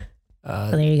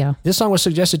 So there you go. This song was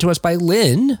suggested to us by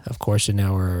Lynn, of course, in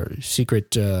our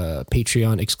secret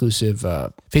Patreon exclusive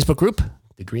Facebook group,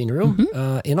 The Green Room,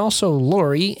 and also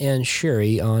Lori and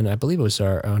Sherry on, I believe it was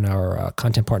on our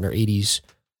content partner 80s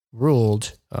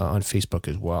Ruled on Facebook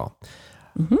as well.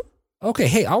 Mm-hmm. Okay,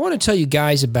 hey, I want to tell you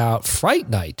guys about Fright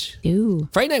Night. Ooh.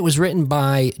 Fright Night was written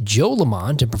by Joe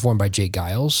Lamont and performed by Jay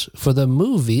Giles for the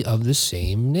movie of the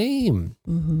same name.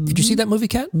 Mm-hmm. Did you see that movie,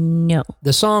 Kat? No.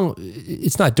 The song,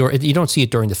 it's not, you don't see it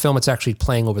during the film. It's actually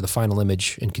playing over the final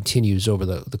image and continues over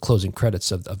the closing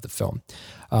credits of the film.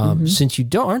 Since you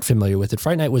aren't familiar with it,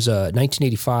 Fright Night was a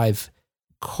 1985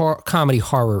 comedy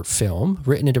horror film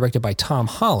written and directed by Tom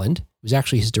Holland. It was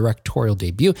actually his directorial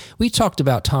debut. We talked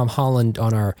about Tom Holland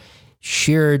on our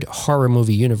shared horror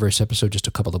movie universe episode just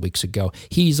a couple of weeks ago.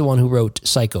 He's the one who wrote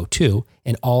Psycho 2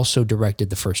 and also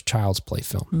directed the first Child's Play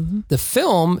film. Mm-hmm. The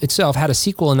film itself had a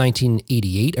sequel in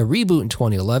 1988, a reboot in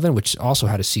 2011, which also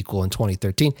had a sequel in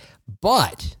 2013.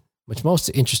 But what's most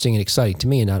interesting and exciting to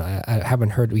me, and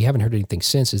we haven't heard anything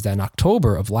since, is that in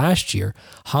October of last year,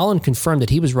 Holland confirmed that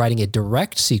he was writing a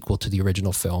direct sequel to the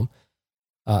original film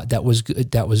that was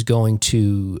going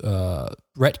to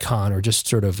retcon or just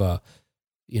sort of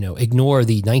ignore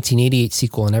the 1988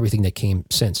 sequel and everything that came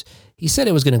since. He said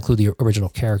it was going to include the original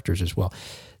characters as well.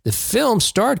 The film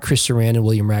starred Chris Sarandon,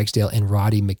 William Ragsdale, and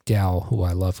Roddy McDowall, who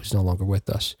I love, who's no longer with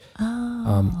us.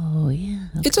 Oh, yeah.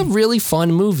 Okay. It's a really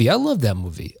fun movie. I love that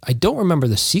movie. I don't remember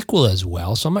the sequel as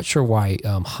well, so I'm not sure why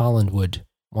Holland would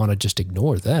want to just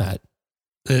ignore that.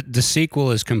 The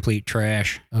sequel is complete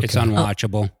trash. Okay. It's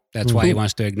unwatchable. That's why he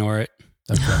wants to ignore it.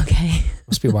 Okay.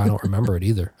 Must be why I don't remember it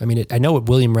either. I mean, I know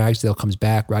William Ragsdale comes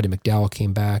back, Roddy McDowall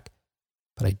came back,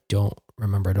 but I don't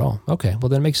remember it all. Okay, well,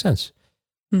 that makes sense.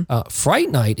 Fright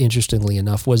Night, interestingly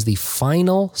enough, was the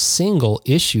final single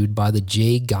issued by the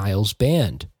Jay Giles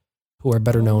Band, who are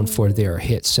better known for their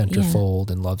hits Centerfold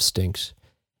and Love Stinks.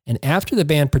 And after the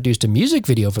band produced a music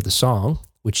video for the song,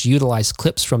 which utilized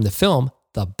clips from the film,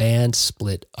 the band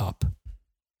split up.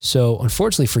 So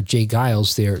unfortunately for Jay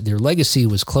Giles, their legacy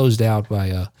was closed out by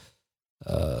a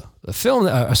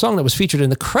song that was featured in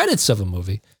the credits of a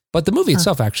movie. But the movie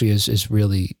itself actually is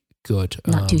really good.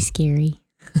 Not too scary.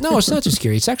 No, it's not too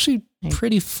scary. It's actually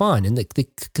pretty fun. And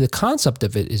the concept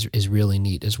of it is really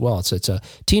neat as well. It's a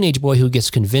teenage boy who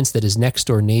gets convinced that his next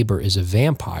door neighbor is a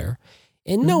vampire.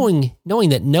 And knowing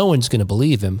that no one's going to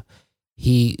believe him,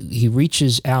 he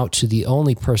reaches out to the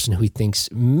only person who he thinks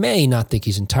may not think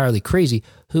he's entirely crazy,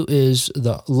 who is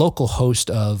the local host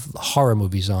of horror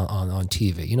movies on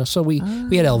TV. So we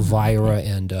had Elvira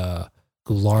and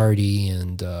Ghoulardi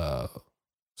and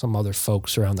some other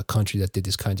folks around the country that did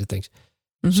these kinds of things.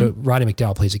 Mm-hmm. So Roddy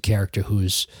McDowall plays a character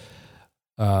who's,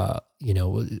 I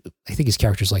think his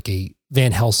character is like a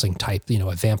Van Helsing type,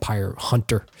 a vampire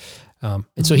hunter.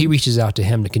 And so he reaches out to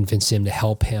him to convince him to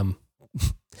help him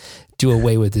do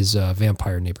away with his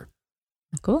vampire neighbor.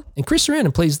 Cool. And Chris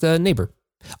Sarandon plays the neighbor.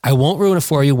 I won't ruin it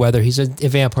for you whether he's a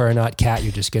vampire or not, Kat.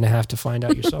 You're just going to have to find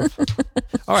out yourself.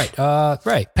 All right.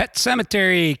 Right. Pet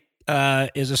Sematary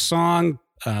is a song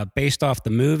based off the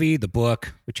movie, the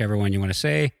book, whichever one you want to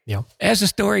say. Yeah. As the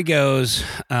story goes,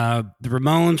 the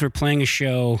Ramones were playing a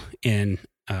show in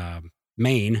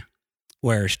Maine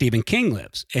where Stephen King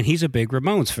lives, and he's a big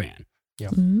Ramones fan. Yeah.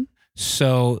 Mm-hmm.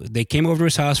 So they came over to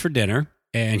his house for dinner,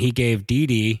 and he gave Dee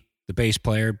Dee, the bass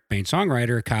player, main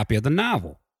songwriter, a copy of the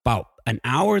novel. About an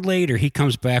hour later, he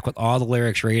comes back with all the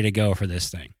lyrics ready to go for this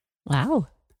thing. Wow.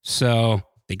 So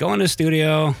they go in the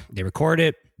studio, they record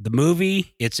it. The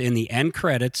movie, it's in the end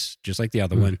credits, just like the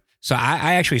other one. So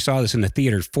I actually saw this in the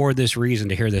theater for this reason,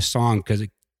 to hear this song, because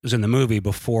it was in the movie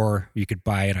before you could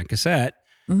buy it on cassette.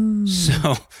 So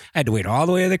I had to wait all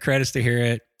the way to the credits to hear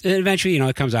it. And eventually,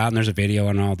 it comes out and there's a video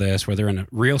and all this where they're in a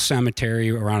real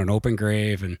cemetery around an open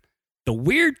grave. And the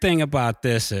weird thing about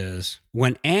this is,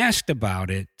 when asked about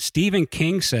it, Stephen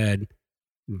King said,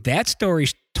 that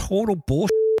story's total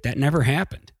bullshit. That never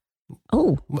happened.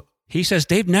 Oh. He says,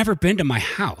 they've never been to my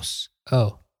house.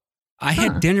 Oh. I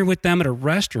had dinner with them at a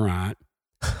restaurant,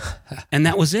 and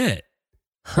that was it.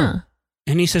 Huh.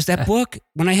 And he says, that book,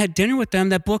 when I had dinner with them,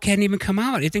 that book hadn't even come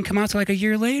out. It didn't come out till like a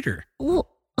year later. Well,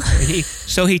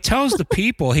 So he tells the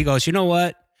people, he goes, you know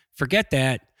what? Forget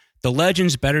that. The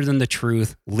legend's better than the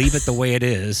truth. Leave it the way it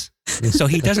is. So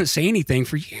he doesn't say anything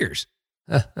for years.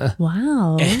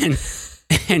 wow.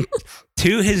 And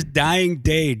to his dying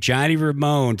day, Johnny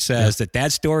Ramone says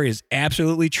that story is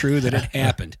absolutely true, that it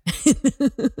happened.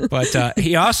 But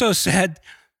he also said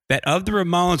that of the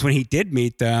Ramones, when he did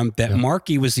meet them, that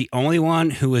Marky was the only one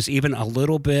who was even a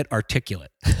little bit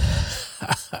articulate.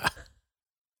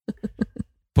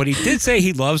 But he did say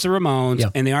he loves the Ramones,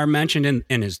 and they are mentioned in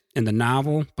the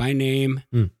novel by name.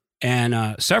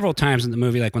 And several times in the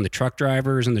movie, like when the truck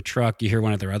driver is in the truck, you hear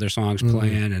one of their other songs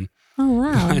playing. And oh,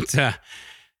 wow.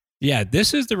 But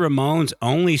this is the Ramones'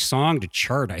 only song to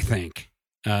chart, I think.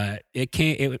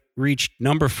 It reached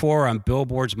number 4 on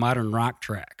Billboard's Modern Rock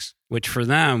Tracks, which for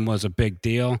them was a big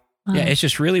deal. Wow. Yeah, it's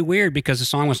just really weird because the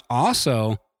song was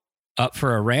also up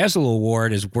for a Razzle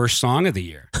Award as Worst Song of the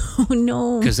Year. Oh,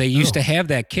 no. Because they used to have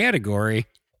that category.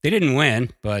 They didn't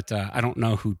win, but I don't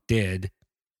know who did.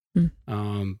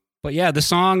 But yeah, the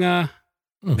song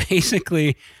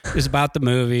basically is about the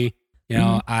movie.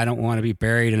 I don't want to be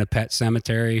buried in a pet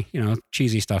cemetery,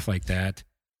 cheesy stuff like that.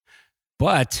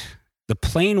 But the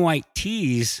Plain White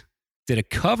T's did a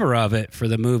cover of it for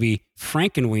the movie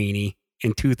Frankenweenie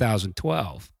in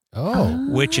 2012.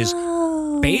 Oh. Which is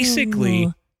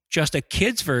basically just a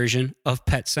kid's version of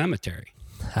Pet Sematary.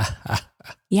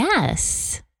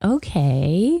 Yes.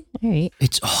 Okay. All right.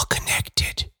 It's all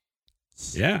connected.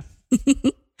 Yeah.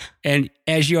 And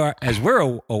as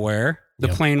we're aware, the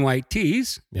Plain White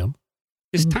T's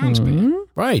is Tom's band.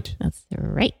 Right. That's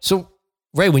right. So,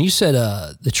 Ray, when you said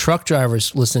the truck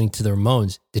driver's listening to the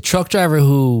Ramones, the truck driver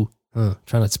who,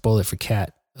 try not to spoil it for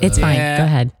Kat. It's fine. Go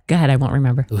ahead. I won't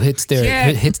remember. Who hits the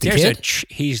kid?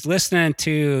 He's listening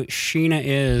to Sheena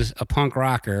is a punk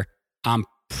rocker. I'm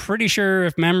pretty sure,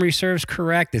 if memory serves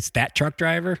correct, it's that truck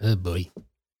driver. Oh, boy.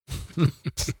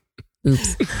 Oops.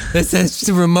 That's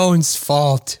the Ramones'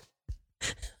 fault.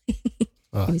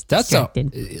 was That's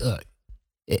distracted.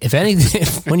 If anything,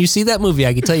 when you see that movie,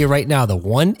 I can tell you right now, the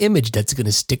one image that's going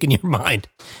to stick in your mind.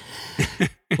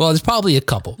 Well, there's probably a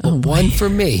couple, but one for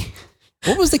me.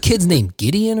 What was the kid's name?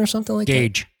 Gideon or something like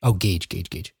Gage. that? Oh, Gage.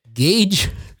 Gage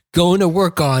going to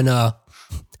work on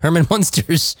Herman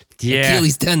Munster's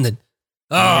Achilles tendon.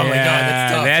 Oh, my God,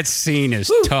 that's tough. That scene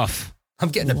is tough. I'm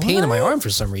getting a pain in my arm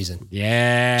for some reason.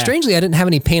 Yeah. Strangely, I didn't have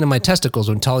any pain in my testicles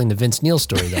when telling the Vince Neil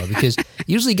story, though, because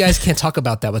usually guys can't talk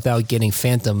about that without getting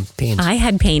phantom pains. I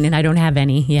had pain and I don't have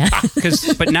any. Yeah.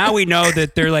 But now we know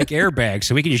that they're like airbags,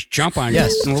 so we can just jump on you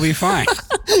and we'll be fine.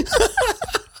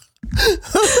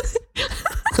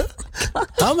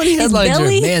 How many headlines are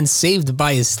a man saved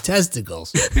by his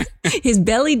testicles? His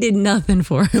belly did nothing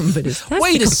for him, but his testicles.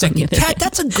 Wait a second, Kat,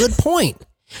 that's a good point.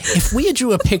 If we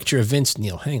drew a picture of Vince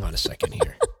Neil, hang on a second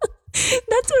here.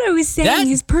 That's what I was saying.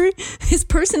 His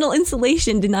personal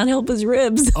insulation did not help his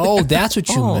ribs. Oh, that's what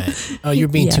you meant. Oh, you're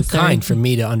being too kind for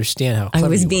me to understand how clever I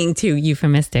was being too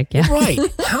euphemistic, yeah. Right.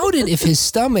 How did, if his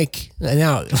stomach,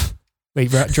 now,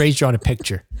 wait, Dre's drawing a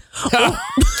picture.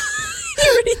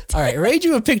 All right, Ray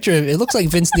drew a picture. It looks like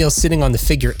Vince Neil sitting on a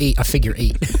figure eight.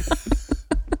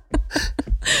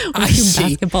 I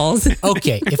see. Basketballs.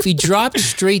 Okay, if he dropped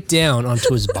straight down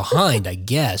onto his behind, I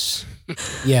guess.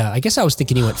 Yeah, I guess I was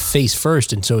thinking he went face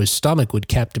first, and so his stomach would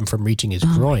kept him from reaching his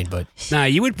groin. But now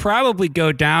you would probably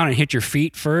go down and hit your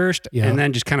feet first, and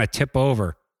then just kind of tip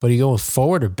over. But are you going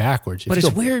forward or backwards? But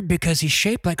it's weird because he's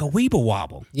shaped like a weeble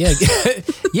wobble. Yeah,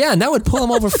 yeah, and that would pull him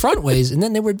over front ways, and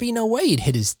then there would be no way he'd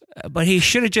hit his. But he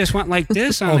should have just went like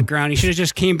this on the ground. He should have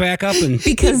just came back up and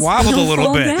because wobbled a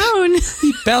little bit. Down.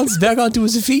 He bounced back onto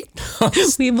his feet.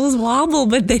 Weebles wobble,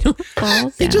 but they don't fall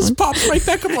down. He just pops right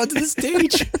back up onto the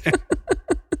stage.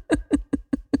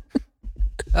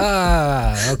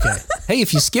 Okay. Hey,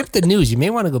 if you skip the news, you may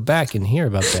want to go back and hear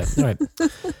about that. All right.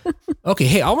 Okay.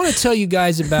 Hey, I want to tell you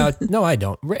guys about. No, I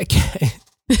don't. Rick.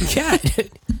 Yeah.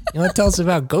 You want to tell us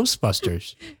about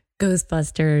Ghostbusters?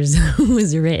 Ghostbusters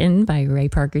was written by Ray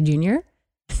Parker Jr.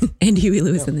 and Huey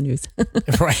Lewis in the News.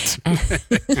 Right.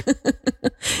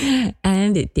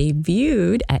 And it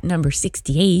debuted at number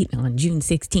 68 on June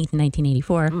 16th,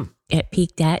 1984. It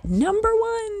peaked at number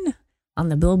 1 on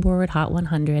the Billboard Hot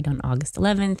 100 on August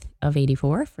 11th of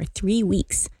 84 for 3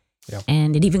 weeks. Yep.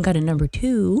 And it even got a number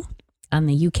 2 on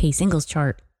the UK singles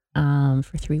chart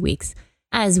for 3 weeks.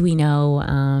 As we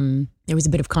know, there was a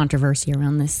bit of controversy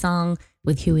around this song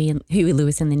with Huey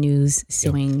Lewis in the News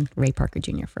suing Ray Parker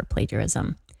Jr. for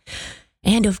plagiarism.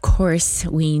 And of course,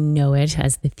 we know it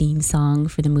as the theme song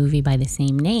for the movie by the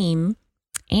same name.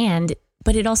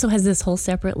 But it also has this whole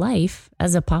separate life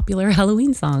as a popular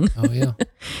Halloween song. Oh, yeah.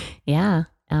 Yeah.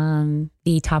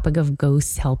 The topic of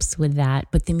ghosts helps with that.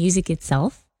 But the music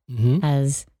itself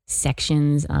has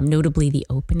sections, notably the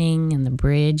opening and the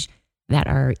bridge, that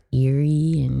are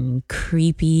eerie and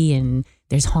creepy, and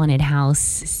there's haunted house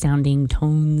sounding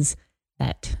tones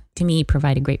that to me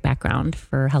provide a great background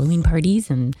for Halloween parties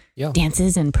and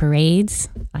dances and parades.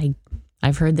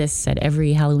 I've heard this at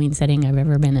every Halloween setting I've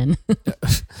ever been in.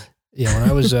 Yeah, when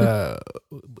I was,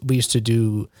 we used to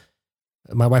do,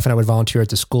 my wife and I would volunteer at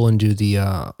the school and do the,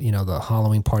 the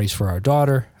Halloween parties for our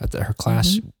daughter at her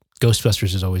class.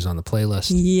 Ghostbusters is always on the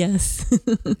playlist. Yes.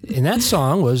 And that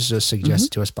song was suggested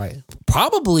to us by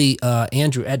probably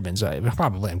Andrew Edmonds,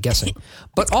 I'm guessing,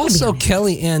 but also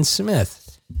Kelly Ann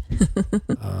Smith.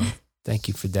 Thank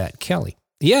you for that, Kelly.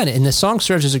 Yeah, and the song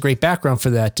serves as a great background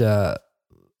for that,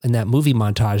 in that movie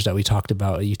montage that we talked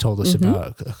about, you told us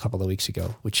about a couple of weeks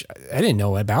ago, which I didn't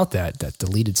know about that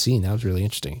deleted scene. That was really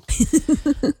interesting.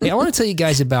 Hey, I want to tell you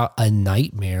guys about A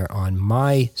Nightmare on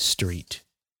My Street.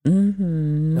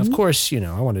 Now, of course,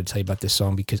 I wanted to tell you about this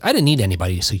song because I didn't need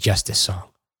anybody to suggest this song,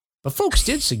 but folks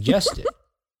did suggest it,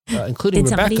 including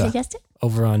Rebecca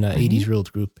over on 80s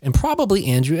Ruled Group, and probably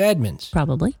Andrew Edmonds.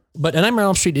 Probably. But A Nightmare on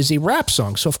Elm Street is a rap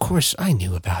song, so of course I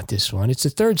knew about this one. It's the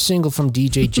third single from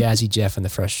DJ Jazzy Jeff and the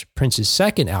Fresh Prince's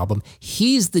second album,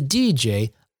 He's the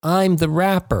DJ, I'm the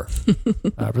Rapper.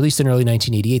 Released in early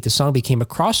 1988, the song became a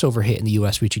crossover hit in the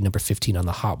U.S., reaching number 15 on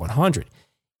the Hot 100.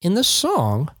 In the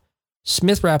song,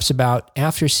 Smith raps about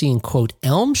after seeing, quote,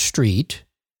 Elm Street,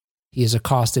 he is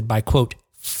accosted by, quote,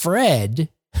 Fred,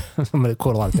 I'm going to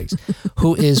quote a lot of things,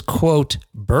 who is, quote,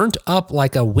 burnt up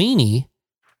like a weenie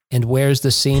and wears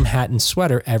the same hat and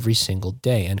sweater every single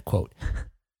day, end quote.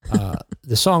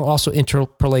 The song also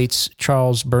interpolates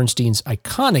Charles Bernstein's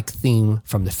iconic theme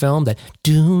from the film, that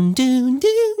doon, doon,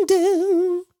 doon,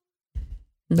 doon.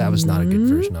 That was not a good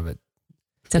version of it.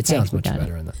 It sounds much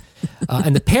better in the.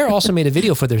 And the pair also made a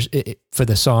video for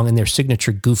the song in their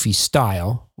signature goofy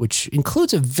style, which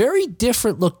includes a very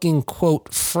different looking,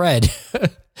 quote, Fred,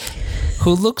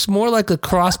 who looks more like a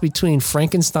cross between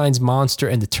Frankenstein's monster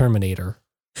and the Terminator.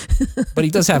 But he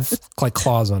does have like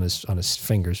claws on his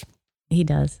fingers. He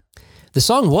does. The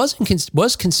song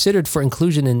was considered for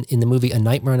inclusion in the movie A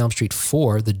Nightmare on Elm Street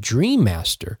 4, The Dream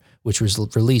Master, which was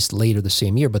released later the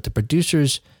same year, but the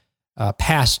producers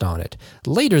passed on it.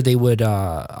 Later, they would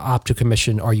opt to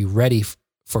commission Are You Ready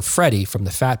for Freddy from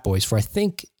the Fat Boys for, I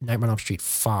think, Nightmare on Elm Street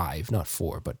 5, not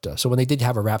 4. But so when they did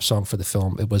have a rap song for the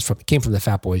film, it came from the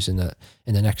Fat Boys in the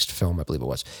next film, I believe it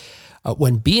was.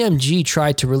 When BMG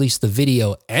tried to release the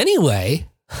video anyway,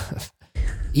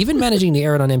 even managing to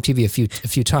air it on MTV a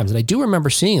few times, and I do remember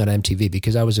seeing it on MTV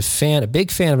because I was a big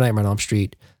fan of Nightmare on Elm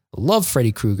Street, loved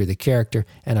Freddy Krueger, the character,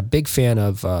 and a big fan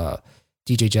of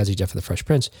DJ Jazzy Jeff and the Fresh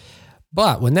Prince.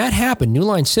 But when that happened, New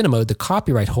Line Cinema, the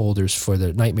copyright holders for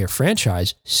the Nightmare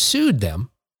franchise, sued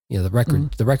them, the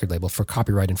record label, for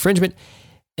copyright infringement.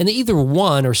 And they either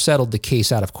won or settled the case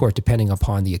out of court, depending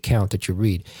upon the account that you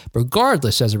read.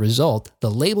 Regardless, as a result, the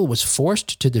label was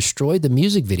forced to destroy the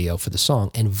music video for the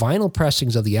song, and vinyl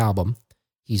pressings of the album,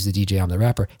 He's the DJ, I'm the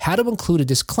Rapper, had to include a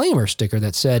disclaimer sticker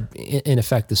that said, in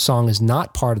effect, the song is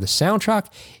not part of the soundtrack,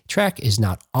 track is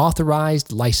not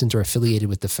authorized, licensed, or affiliated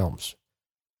with the films.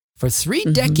 For 3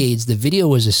 decades, the video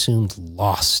was assumed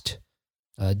lost.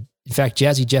 In fact,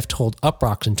 Jazzy Jeff told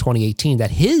Uproxx in 2018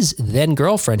 that his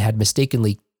then-girlfriend had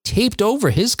mistakenly taped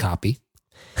over his copy,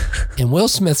 and Will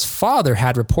Smith's father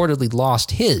had reportedly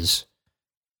lost his.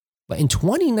 But in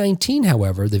 2019,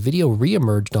 however, the video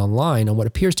reemerged online on what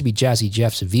appears to be Jazzy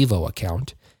Jeff's Vivo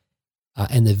account,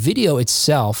 and the video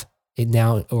itself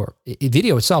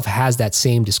has that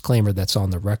same disclaimer that's on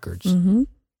the records.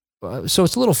 So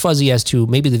it's a little fuzzy as to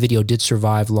maybe the video did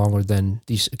survive longer than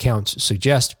these accounts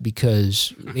suggest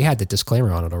because they had that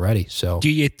disclaimer on it already. So,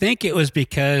 do you think it was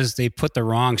because they put the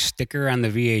wrong sticker on the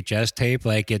VHS tape?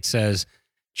 Like it says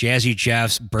Jazzy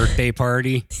Jeff's birthday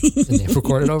party. And they've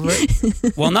recorded over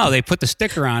it? Well, no, they put the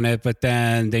sticker on it, but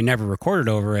then they never recorded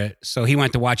over it. So he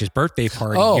went to watch his birthday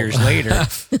party years later.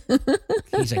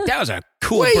 He's like, that was a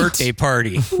cool birthday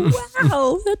party.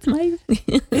 Wow, that's my...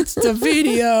 It's the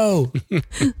video.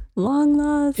 Long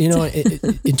lost. You know,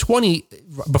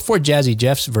 before Jazzy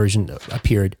Jeff's version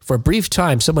appeared, for a brief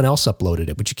time, someone else uploaded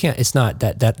it, but you can't, it's not,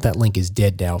 that link is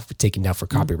dead now, taken down for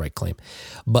copyright claim.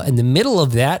 But in the middle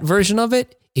of that version of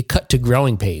it, it cut to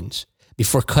Growing Pains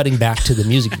before cutting back to the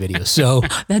music video. So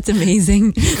that's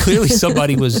amazing. Clearly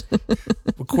somebody was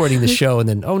recording the show and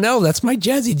then, oh no, that's my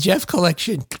Jazzy Jeff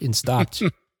collection, and stopped.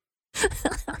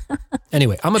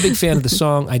 Anyway, I'm a big fan of the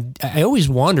song. I always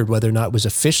wondered whether or not it was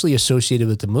officially associated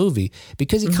with the movie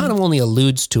because he kind of only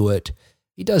alludes to it.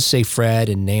 He does say Fred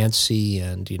and Nancy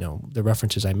and, you know, the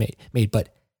references I made,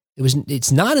 but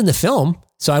it's not in the film.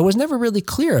 So I was never really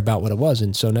clear about what it was.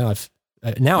 And so now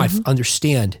I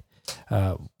understand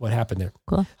what happened there.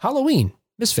 Cool. Halloween,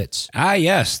 Misfits. Ah,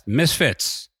 yes,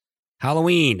 Misfits.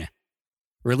 Halloween.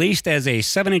 Released as a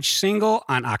 7-inch single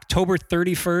on October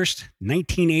 31st,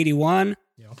 1981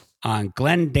 on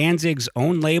Glenn Danzig's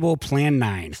own label, Plan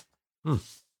 9.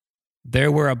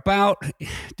 There were about,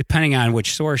 depending on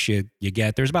which source you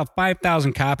get, there's about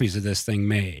 5,000 copies of this thing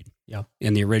made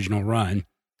in the original run.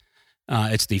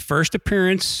 It's the first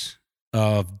appearance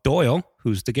of Doyle,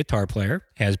 who's the guitar player,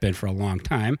 has been for a long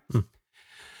time.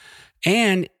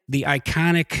 And the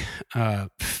iconic,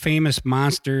 famous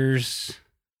Monsters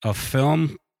of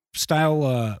Film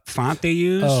style font they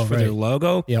use for their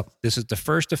logo. This is the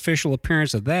first official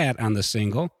appearance of that on the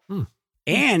single.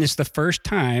 And it's the first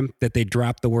time that they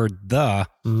dropped the word "the"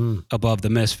 above the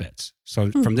Misfits.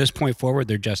 So from this point forward,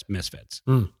 they're just Misfits.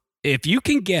 If you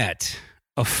can get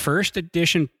a first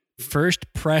edition, first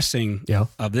pressing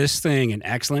of this thing in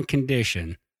excellent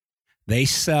condition, they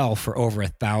sell for over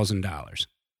 $1,000.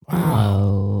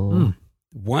 Wow.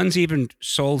 One's even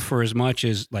sold for as much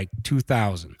as like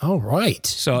 $2,000. Oh, right.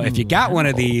 So if you got one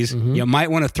of these, you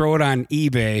might want to throw it on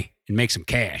eBay and make some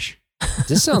cash.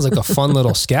 This sounds like a fun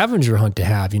little scavenger hunt to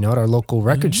have, you know, at our local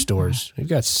record stores. We've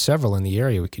got several in the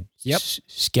area we could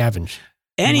scavenge.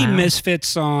 Any Misfits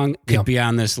song could be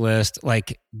on this list.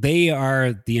 Like, they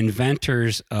are the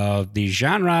inventors of the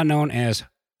genre known as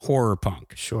horror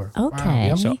punk. Sure. Okay.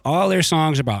 Wow. So all their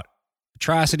songs about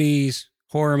atrocities,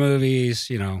 horror movies,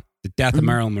 you know, the death of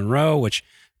Marilyn Monroe, which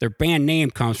their band name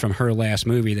comes from her last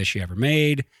movie that she ever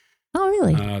made. Oh,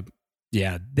 really?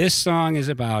 This song is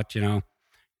about, you know,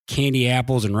 candy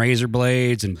apples and razor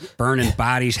blades and burning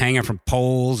bodies hanging from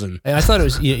poles. And I thought it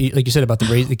was, like you said, about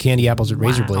the candy apples and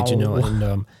razor blades, you know,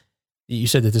 and you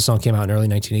said that this song came out in early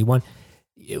 1981.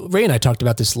 Ray and I talked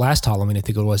about this last Halloween. I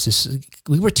think it was this.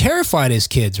 We were terrified as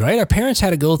kids, right? Our parents had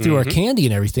to go through our candy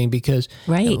and everything because,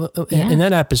 in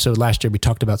that episode last year, we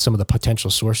talked about some of the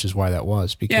potential sources why that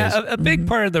was. Because a big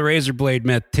part of the razor blade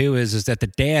myth too is that the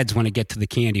dads want to get to the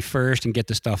candy first and get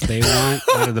the stuff they want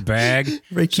out of the bag.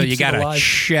 So you got to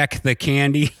check the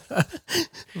candy.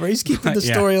 Ray's keeping the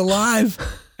story alive.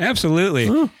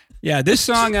 Absolutely. Yeah, this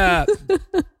song, when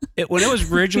it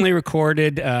was originally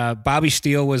recorded, Bobby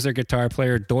Steele was their guitar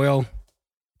player. Doyle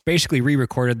basically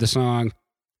re-recorded the song.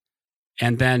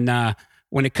 And then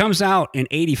when it comes out in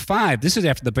 85, this is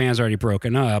after the band's already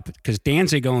broken up because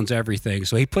Danzig owns everything.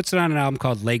 So he puts it on an album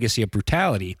called Legacy of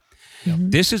Brutality.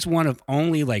 This is one of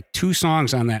only like 2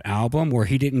 songs on that album where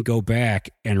he didn't go back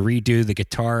and redo the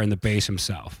guitar and the bass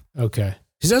himself. Okay.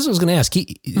 Because that's what I was going to ask.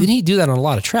 Didn't he do that on a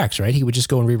lot of tracks, right? He would just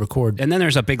go and re-record. And then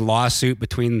there's a big lawsuit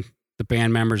between the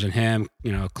band members and him,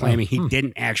 you know, claiming he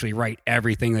didn't actually write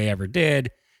everything they ever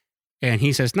did. And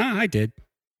he says, no, I did.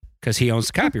 Because he owns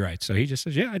the copyright. So he just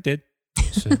says, yeah, I did.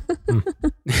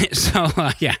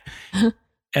 Yeah.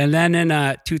 And then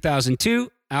in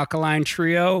 2002, Alkaline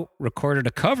Trio recorded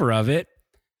a cover of it.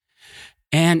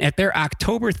 And at their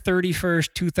October 31st,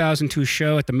 2002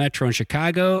 show at the Metro in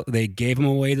Chicago, they gave them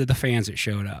away to the fans that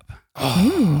showed up.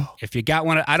 If you got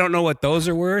one, I don't know what those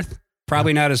are worth.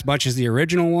 Probably not as much as the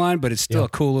original one, but it's still a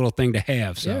cool little thing to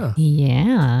have. So.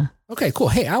 Yeah. Okay, cool.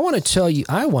 Hey, I want to tell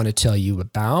you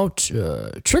about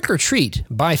Trick or Treat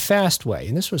by Fastway.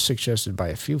 And this was suggested by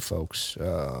a few folks.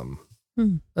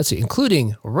 Let's see,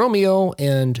 including Romeo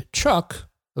and Chuck.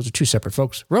 Those are 2 separate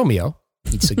folks. Romeo,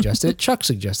 he suggested it. Chuck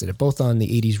suggested it, both on the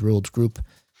 80s Ruled group.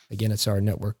 Again, it's our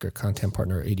network content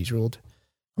partner, 80s Ruled.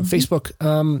 On Facebook,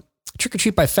 Trick or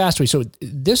Treat by Fastway. So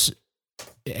this,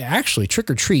 actually, Trick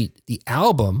or Treat, the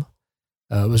album,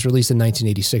 was released in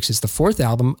 1986. It's the 4th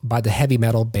album by the heavy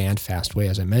metal band Fastway,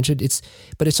 as I mentioned.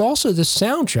 But it's also the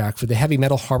soundtrack for the heavy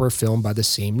metal horror film by the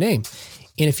same name.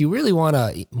 And if you really want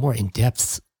a more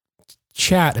in-depth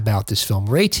chat about this film,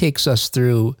 Ray takes us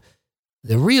through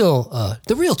the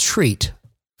real treat,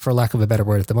 for lack of a better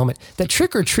word at the moment, that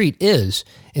Trick or Treat is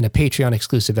in a Patreon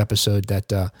exclusive episode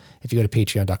that if you go to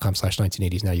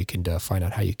patreon.com/1980s now, you can find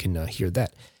out how you can hear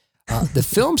that. The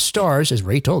film stars, as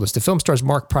Ray told us, the film stars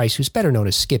Mark Price, who's better known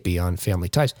as Skippy on Family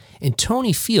Ties, and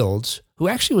Tony Fields, who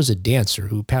actually was a dancer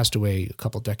who passed away a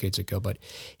couple decades ago, but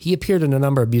he appeared in a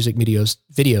number of music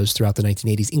videos throughout the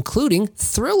 1980s, including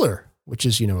Thriller, which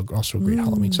is, also a great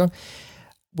Halloween song.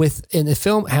 And the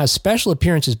film has special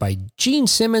appearances by Gene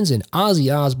Simmons and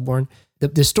Ozzy Osbourne.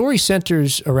 The story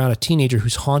centers around a teenager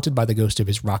who's haunted by the ghost of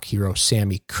his rock hero,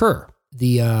 Sammy Kerr.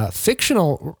 The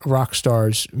fictional rock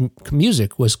star's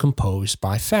music was composed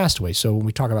by Fastway. So when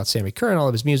we talk about Sammy Kerr and all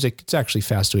of his music, it's actually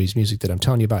Fastway's music that I'm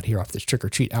telling you about here off this Trick or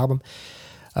Treat album.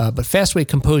 But Fastway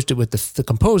composed it with the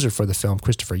composer for the film,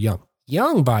 Christopher Young.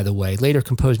 Young, by the way, later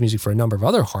composed music for a number of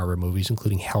other horror movies,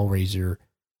 including Hellraiser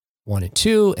 1 and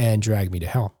 2 and Drag Me to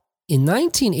Hell. In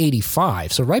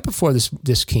 1985, so right before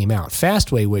this came out,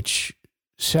 Fastway, which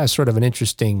has sort of an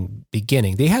interesting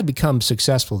beginning. They had become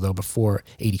successful, though, before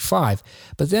 85,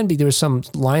 but then there was some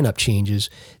lineup changes.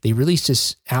 They released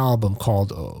this album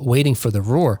called Waiting for the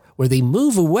Roar, where they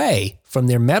move away from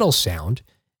their metal sound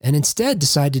and instead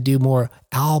decide to do more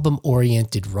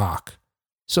album-oriented rock.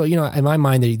 So, in my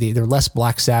mind, they're less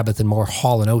Black Sabbath and more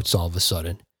Hall & Oates all of a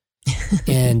sudden.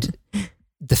 And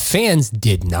the fans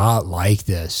did not like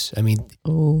this. I mean,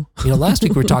 last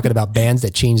week we were talking about bands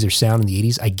that changed their sound in the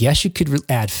 80s. I guess you could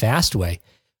add Fastway.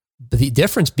 But the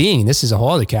difference being, and this is a whole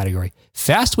other category,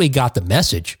 Fastway got the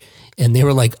message and they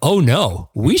were like, oh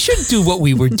no, we should do what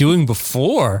we were doing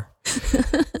before.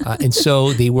 And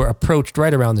so they were approached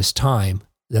right around this time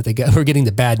that we're getting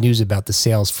the bad news about the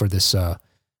sales for this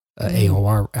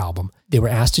AOR album. They were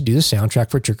asked to do the soundtrack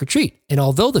for Trick or Treat. And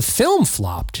although the film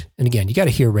flopped, and again, you got to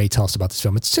hear Ray tell us about this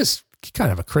film. It's just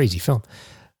kind of a crazy film.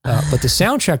 But the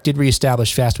soundtrack did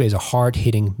reestablish Fastway as a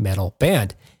hard-hitting metal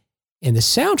band. And the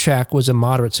soundtrack was a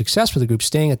moderate success for the group,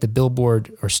 staying on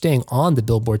the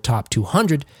Billboard Top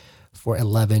 200 for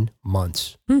 11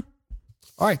 months. All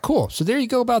right, cool. So there you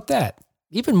go about that.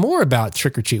 Even more about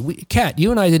Trick or Treat. Kat,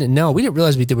 you and I didn't know. We didn't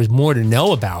realize there was more to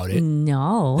know about it.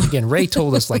 No. Again, Ray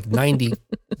told us like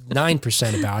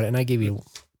 99% about it, and I gave you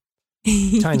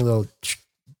a tiny little,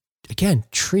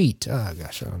 treat. Oh,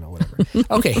 gosh, I don't know, whatever.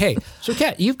 Okay, hey, so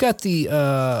Kat, you've got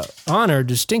the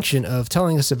distinction of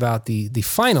telling us about the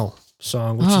final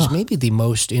song, which is maybe the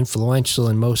most influential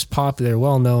and most popular,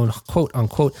 well-known,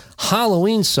 quote-unquote,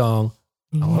 Halloween song.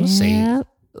 I want to say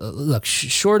look,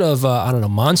 short of,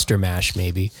 Monster Mash,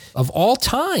 maybe, of all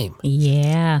time.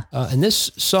 Yeah. And this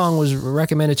song was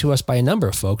recommended to us by a number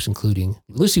of folks, including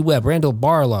Lucy Webb, Randall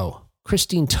Barlow,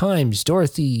 Christine Times,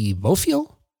 Dorothy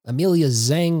Bofiel, Amelia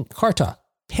Zhang Carta,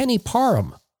 Penny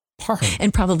Parham.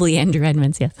 And probably Andrew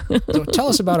Edmonds, yes. So tell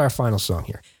us about our final song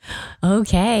here.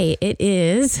 Okay, it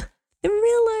is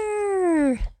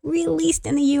Thriller, released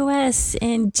in the U.S.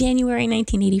 in January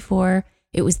 1984.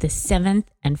 It was the 7th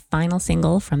and final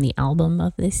single from the album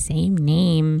of the same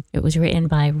name. It was written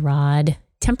by Rod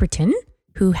Temperton,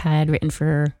 who had written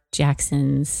for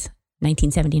Jackson's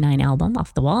 1979 album,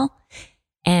 Off the Wall.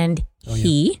 And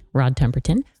Rod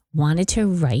Temperton, wanted to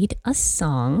write a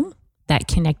song that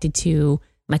connected to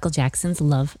Michael Jackson's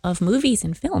love of movies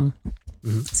and film.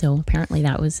 Mm-hmm. So apparently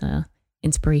that was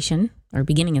inspiration or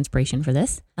beginning inspiration for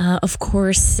this. Of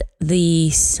course,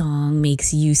 the song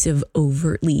makes use of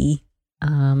overtly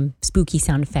spooky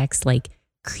sound effects like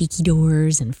creaky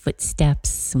doors and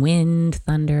footsteps, wind,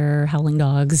 thunder, howling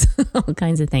dogs, all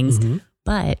kinds of things. Mm-hmm.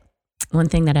 But one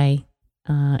thing that I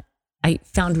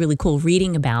found really cool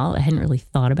reading about, I hadn't really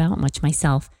thought about much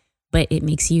myself, but it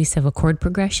makes use of a chord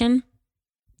progression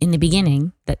in the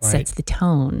beginning that sets the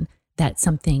tone that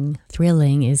something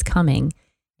thrilling is coming.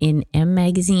 In M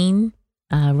Magazine,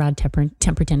 Rod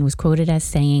Temperton was quoted as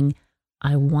saying,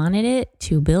 "I wanted it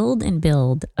to build and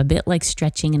build, a bit like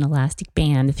stretching an elastic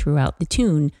band throughout the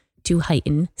tune to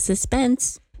heighten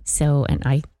suspense." So, and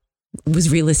I was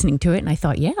re-listening to it and I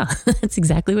thought, yeah, that's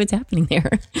exactly what's happening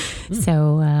there.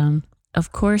 So,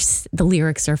 of course, the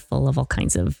lyrics are full of all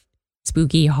kinds of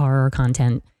spooky horror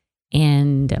content.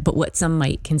 But what some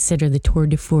might consider the tour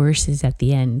de force is at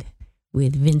the end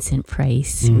with Vincent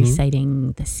Price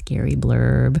reciting the scary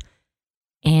blurb.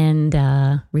 And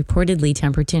reportedly,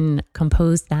 Temperton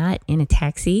composed that in a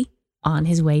taxi on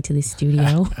his way to the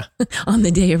studio on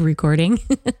the day of recording.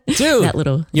 Dude,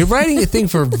 you're writing a thing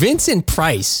for Vincent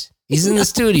Price. He's in the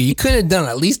studio. You couldn't have done it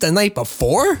at least the night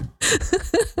before?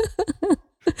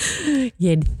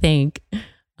 You'd think.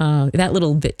 That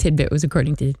little tidbit was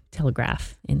according to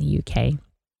Telegraph in the UK.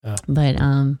 But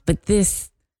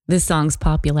the the song's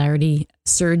popularity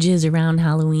surges around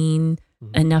Halloween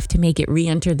enough to make it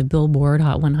re-enter the Billboard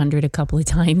Hot 100 a couple of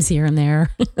times here and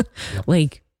there.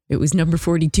 Like it was number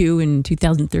 42 in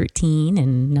 2013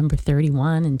 and number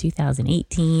 31 in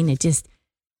 2018. It just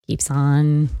keeps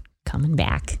on coming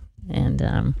back.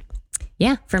 And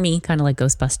for me, kind of like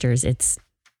Ghostbusters, it's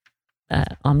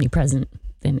omnipresent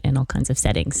in all kinds of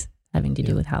settings having to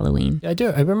do with Halloween. I do.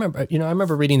 I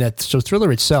remember reading that. So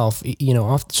Thriller itself,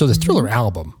 the Thriller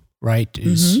album, right,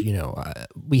 is,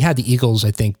 we had the Eagles,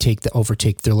 I think,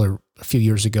 overtake Thriller a few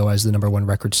years ago as the number one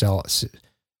record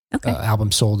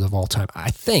album sold of all time.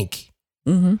 I think.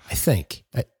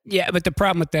 Yeah, but the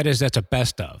problem with that is that's a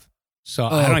best of. So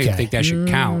I don't even think that should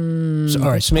count. So,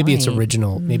 all right. So maybe it's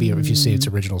original. Maybe if you say it's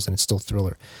originals, then it's still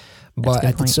Thriller. But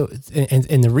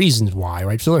and the reasons why,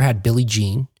 right? Thriller had Billie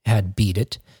Jean, had Beat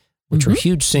It, which were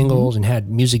huge singles and had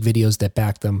music videos that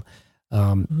backed them.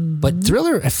 But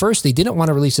Thriller, at first, they didn't want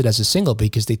to release it as a single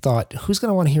because they thought, who's going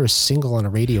to want to hear a single on a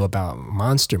radio about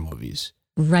monster movies?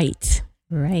 Right.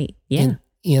 Yeah.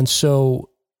 And so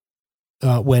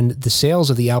when the sales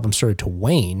of the album started to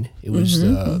wane, it was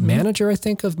the manager, I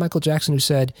think, of Michael Jackson who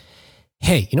said,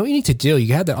 hey, you know what you need to do?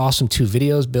 You had that awesome 2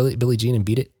 videos, Billie Jean and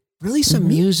Beat It. Release a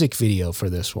music video for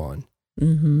this one.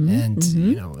 And,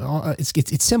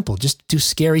 it's simple. Just do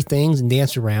scary things and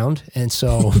dance around. And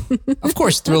so, of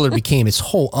course, Thriller became its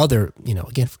whole other,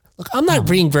 again, look, I'm not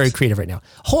being very creative right now.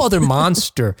 Whole other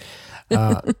monster, for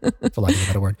lack of a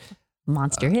better word.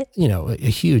 Monster hit? A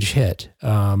huge hit.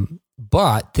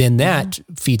 But then that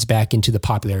feeds back into the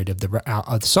popularity of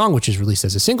the song, which is released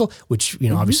as a single, which,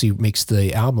 obviously makes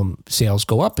the album sales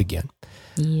go up again.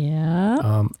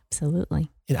 Yeah,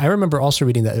 absolutely. And I remember also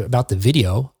reading that about the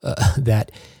video,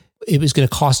 that it was going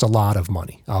to cost a lot of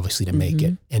money, obviously, to make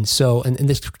it. And so, and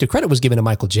the credit was given to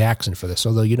Michael Jackson for this,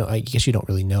 although, I guess you don't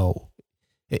really know.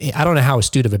 I don't know how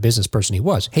astute of a business person he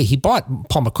was. Hey, he bought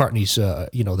Paul McCartney's,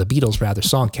 the Beatles,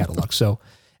 song catalog. So,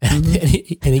 and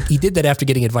he did that after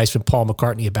getting advice from Paul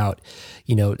McCartney about,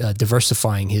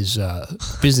 diversifying his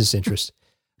business interests.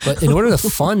 But in order to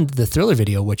fund the Thriller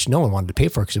video, which no one wanted to pay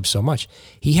for because it was so much,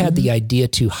 he had the idea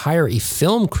to hire a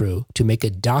film crew to make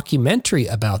a documentary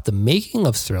about the making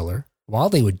of Thriller while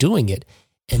they were doing it,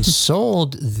 and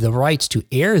sold the rights to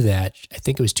air that, I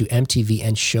think it was to MTV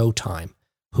and Showtime,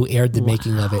 who aired the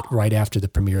making of it right after the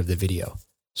premiere of the video.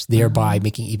 So thereby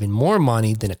making even more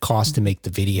money than it cost to make the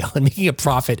video and making a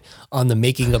profit on the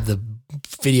making of the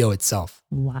video itself.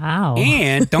 Wow.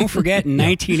 And don't forget, in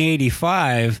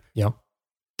 1985,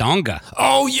 Donga.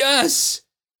 Oh, yes.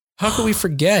 How could we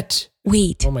forget?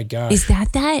 Wait. Oh, my God. Is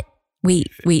that? Wait.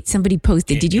 Somebody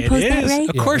posted. Did you post that, right?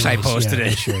 Of course I posted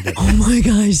it. Sure did. Oh, my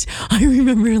gosh. I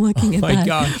remember looking at that. Oh, my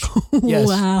gosh. Yes.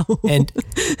 Wow. And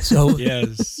so,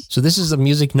 Yes. So this is a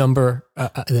music number.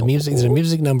 There's a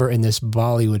music number in this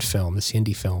Bollywood film, this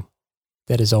Hindi film,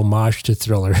 that is homage to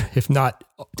Thriller, if not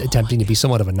attempting to be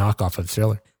somewhat of a knockoff of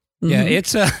Thriller. Yeah,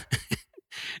 it's an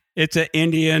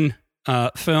Indian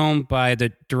film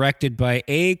directed by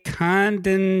A.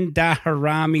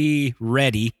 Kandandaharami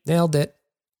Reddy. Nailed it.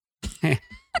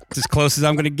 It's as close as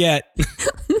I'm going to get.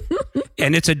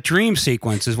 And it's a dream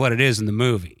sequence is what it is in the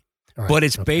movie. Right, but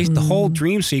it's based, the whole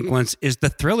dream sequence is the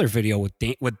Thriller video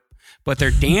but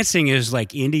their dancing is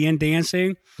like Indian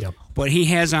dancing. Yep. But he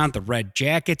has on the red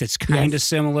jacket that's kind of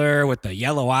similar with the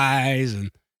yellow eyes.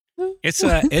 And it's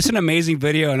an amazing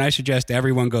video, and I suggest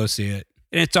everyone go see it.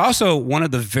 And it's also one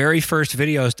of the very first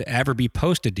videos to ever be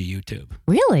posted to YouTube.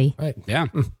 Really? Right. Yeah.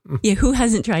 Yeah. Who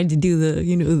hasn't tried to do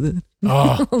the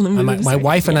My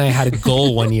wife and I had a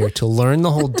goal one year to learn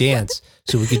the whole dance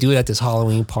so we could do it at this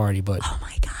Halloween party, but oh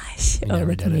my gosh. we never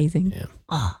that's did amazing. It. Yeah.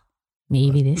 Oh,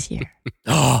 maybe this year.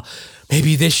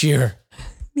 Maybe this year.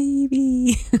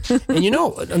 Maybe.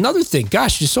 And another thing,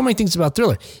 gosh, there's so many things about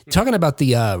Thriller. Talking about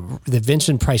the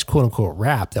Vincent Price quote unquote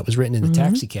rap that was written in the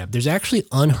taxi cab, there's actually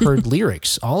unheard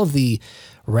lyrics. All of the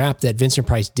rap that Vincent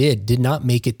Price did not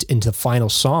make it into the final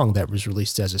song that was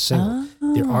released as a single.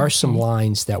 There are some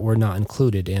lines that were not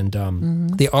included, and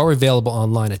they are available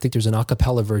online. I think there's an a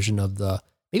cappella version of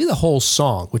maybe the whole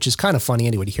song, which is kind of funny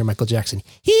anyway to hear Michael Jackson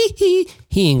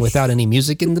heeing without any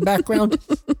music in the background.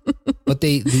 But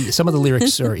some of the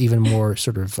lyrics are even more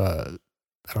sort of,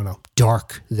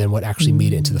 dark than what actually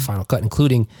made it into the final cut,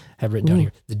 including, I have written down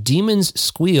here, the demons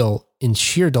squeal in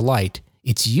sheer delight.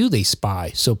 It's you they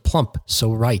spy, so plump,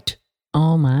 so right.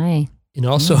 Oh my. And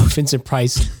also Vincent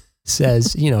Price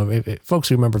says,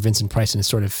 folks remember Vincent Price and his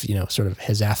sort of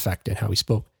his affect and how he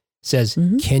spoke, says,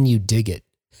 can you dig it?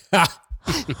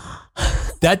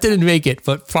 That didn't make it,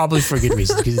 but probably for good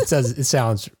reason, because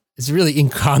it's really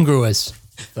incongruous.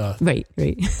 Right.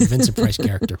 The Vincent Price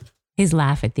character. His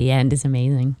laugh at the end is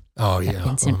amazing. Oh, That yeah.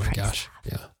 Vincent Oh, my Price gosh.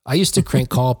 laugh. Yeah. I used to crank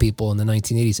call people in the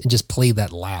 1980s and just play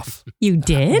that laugh. You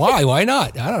did? Why? Why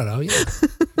not? I don't know. Yeah.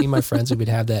 Me and my friends, we would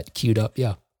have that queued up.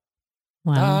 Yeah.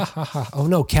 Wow. Ah, ha, ha. Oh,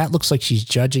 no. Kat looks like she's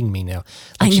judging me now.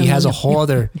 I Like she know, has no, a whole no,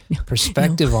 other no,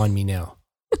 perspective on me now.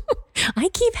 I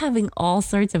keep having all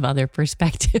sorts of other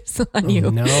perspectives on Oh, you.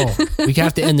 no. We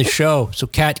have to end the show so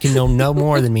Kat can know no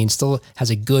more than me and still has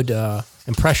a good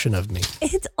impression of me.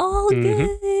 It's all good.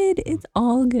 It's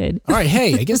all good. All right.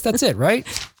 Hey, I guess that's it, right?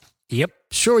 Yep.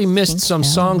 Sure, we missed Think some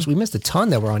so. songs. We missed a ton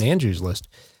that were on Andrew's list.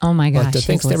 Oh my gosh. But his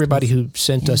thanks to list everybody was- who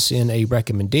sent us in a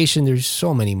recommendation. There's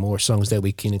so many more songs that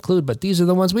we can include, but these are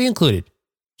the ones we included.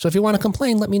 So if you want to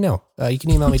complain, let me know. You can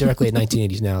email me directly at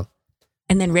 1980s now.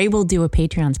 And then Ray will do a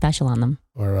Patreon special on them.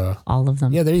 Or All of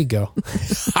them. yeah, there you go.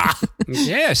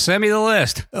 Yeah, send me the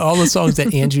list. All the songs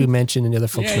that Andrew mentioned and the other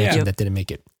folks Yeah, mentioned yeah. that didn't make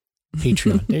it.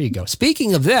 Patreon. There you go.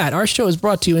 Speaking of that, our show is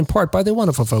brought to you in part by the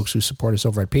wonderful folks who support us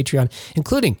over at Patreon,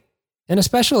 including and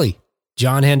especially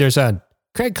John Henderson,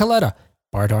 Craig Coletta,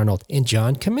 Bart Arnold, and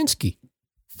John Kaminsky.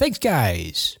 Thanks,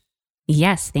 guys.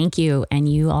 Yes, thank you.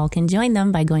 And you all can join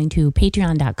them by going to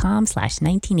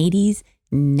patreon.com/1980s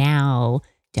now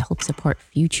to help support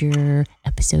future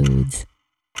episodes.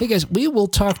 Hey, guys, we will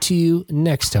talk to you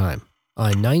next time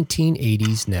on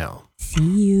 1980s Now. See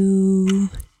you.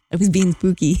 I was being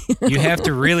spooky. You have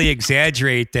to really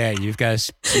exaggerate that. You got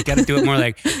to do it more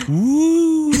like,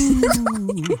 woo.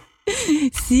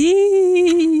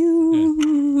 See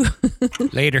you.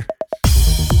 Later.